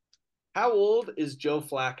 How old is Joe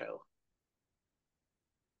Flacco?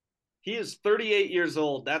 He is 38 years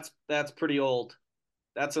old. That's pretty old.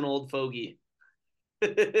 That's an old fogey.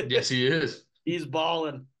 Yes, he is. He's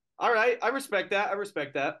balling. All right, I respect that. I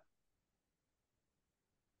respect that.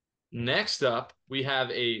 Next up, we have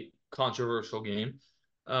a controversial game.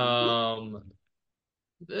 Like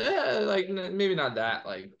maybe not that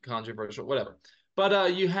like controversial, whatever.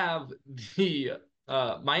 But you have the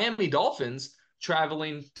Miami Dolphins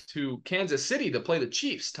traveling to Kansas City to play the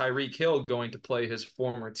Chiefs. Tyreek Hill going to play his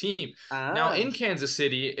former team. Now in Kansas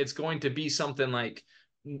City, it's going to be something like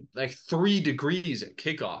 3 degrees at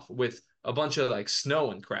kickoff with a bunch of like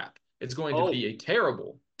snow and crap. It's going to be a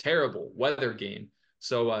terrible, terrible weather game.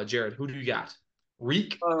 So Jared, who do you got?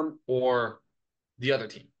 Reek or the other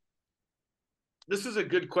team? This is a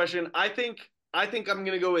good question. I think I'm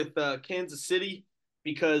gonna go with Kansas City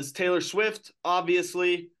because Taylor Swift,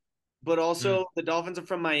 obviously, but also the Dolphins are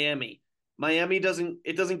from Miami. Miami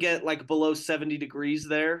doesn't get like below 70 degrees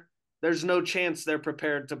there. There's no chance they're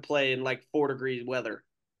prepared to play in like 4 degree weather.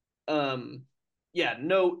 Yeah,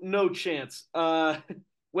 no chance.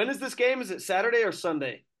 When is this game? Is it Saturday or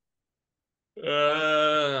Sunday?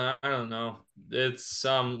 I don't know. It's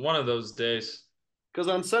one of those days. Because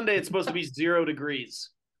on Sunday it's supposed to be 0 degrees.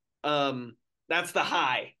 That's the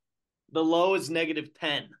high. The low is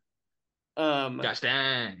 -10. Gosh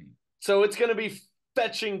dang. So it's gonna be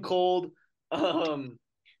fetching cold.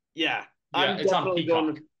 Yeah, I'm it's on definitely Peacock.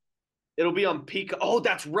 going. It'll be on Peacock. Oh,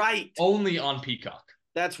 that's right. Only on Peacock.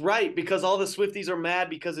 That's right, because all the Swifties are mad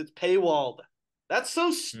because it's paywalled. That's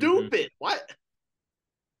so stupid. What?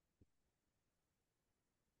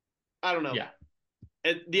 I don't know. Yeah.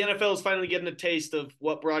 The NFL is finally getting a taste of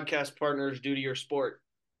what broadcast partners do to your sport.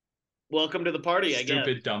 Welcome to the party, I guess.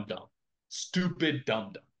 Stupid dum-dum. Stupid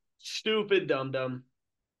dum-dum. Stupid dum-dum.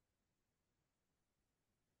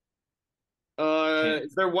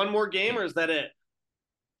 Is there one more game or is that it?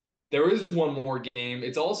 There is one more game.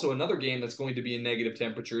 It's also another game that's going to be in negative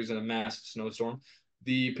temperatures and a massive snowstorm.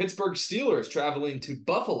 The Pittsburgh Steelers traveling to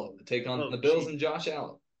Buffalo to take on the Bills and Josh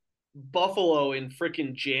Allen. Buffalo in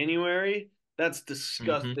freaking January? That's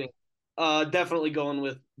disgusting. Definitely going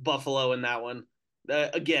with Buffalo in that one.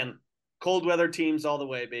 Again, cold weather teams all the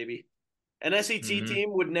way, baby. An SEC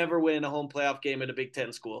team would never win a home playoff game at a Big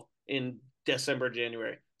Ten school in December,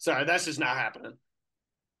 January. Sorry, that's just not happening.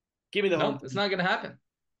 Give me the home. It's not going to happen.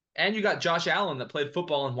 And you got Josh Allen that played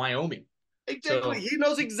football in Wyoming. Exactly. So, he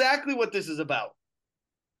knows exactly what this is about.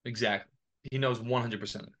 Exactly. He knows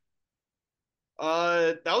 100% of it.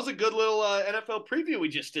 That was a good little NFL preview we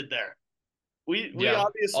just did there. We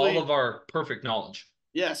obviously all of our perfect knowledge.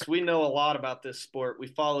 Yes, we know a lot about this sport. We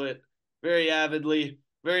follow it very avidly.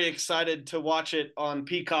 Very excited to watch it on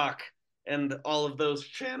Peacock and all of those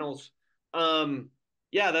channels.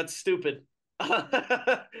 Yeah, that's stupid.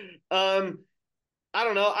 I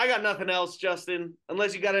don't know. I got nothing else, Justin.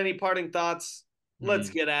 Unless you got any parting thoughts, let's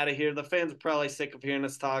get out of here. The fans are probably sick of hearing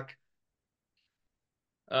us talk.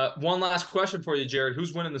 One last question for you, Jared.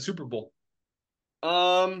 Who's winning the Super Bowl?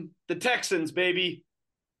 The Texans, baby.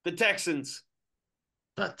 The Texans.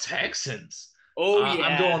 The Texans. Oh, yeah.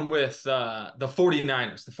 I'm going with the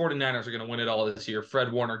 49ers. The 49ers are going to win it all this year.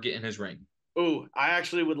 Fred Warner getting his ring. Oh, I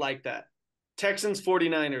actually would like that. Texans,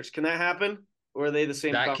 49ers. Can that happen? Or are they the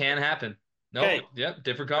same? That can happen. No, nope. Yep,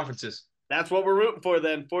 different conferences. That's what we're rooting for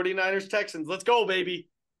then. 49ers, Texans. Let's go, baby.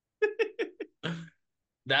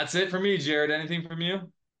 That's it for me, Jared. Anything from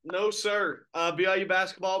you? No, sir. BYU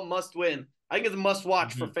basketball must win. I think it's a must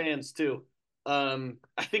watch for fans too. I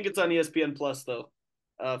think it's on ESPN Plus though,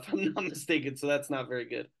 if I'm not mistaken. So that's not very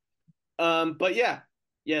good. But yeah,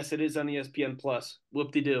 yes, it is on ESPN Plus.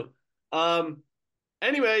 Whoop-de-doo.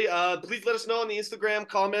 Anyway, please let us know on the Instagram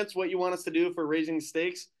comments what you want us to do for raising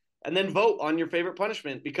stakes, and then vote on your favorite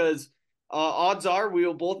punishment because odds are we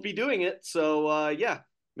will both be doing it. So yeah,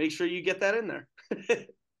 make sure you get that in there.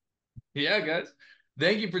 Yeah, guys.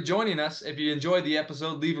 Thank you for joining us. If you enjoyed the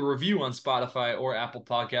episode, leave a review on Spotify or Apple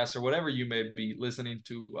Podcasts or whatever you may be listening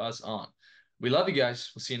to us on. We love you guys.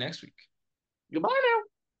 We'll see you next week. Goodbye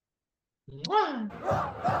now. Mwah.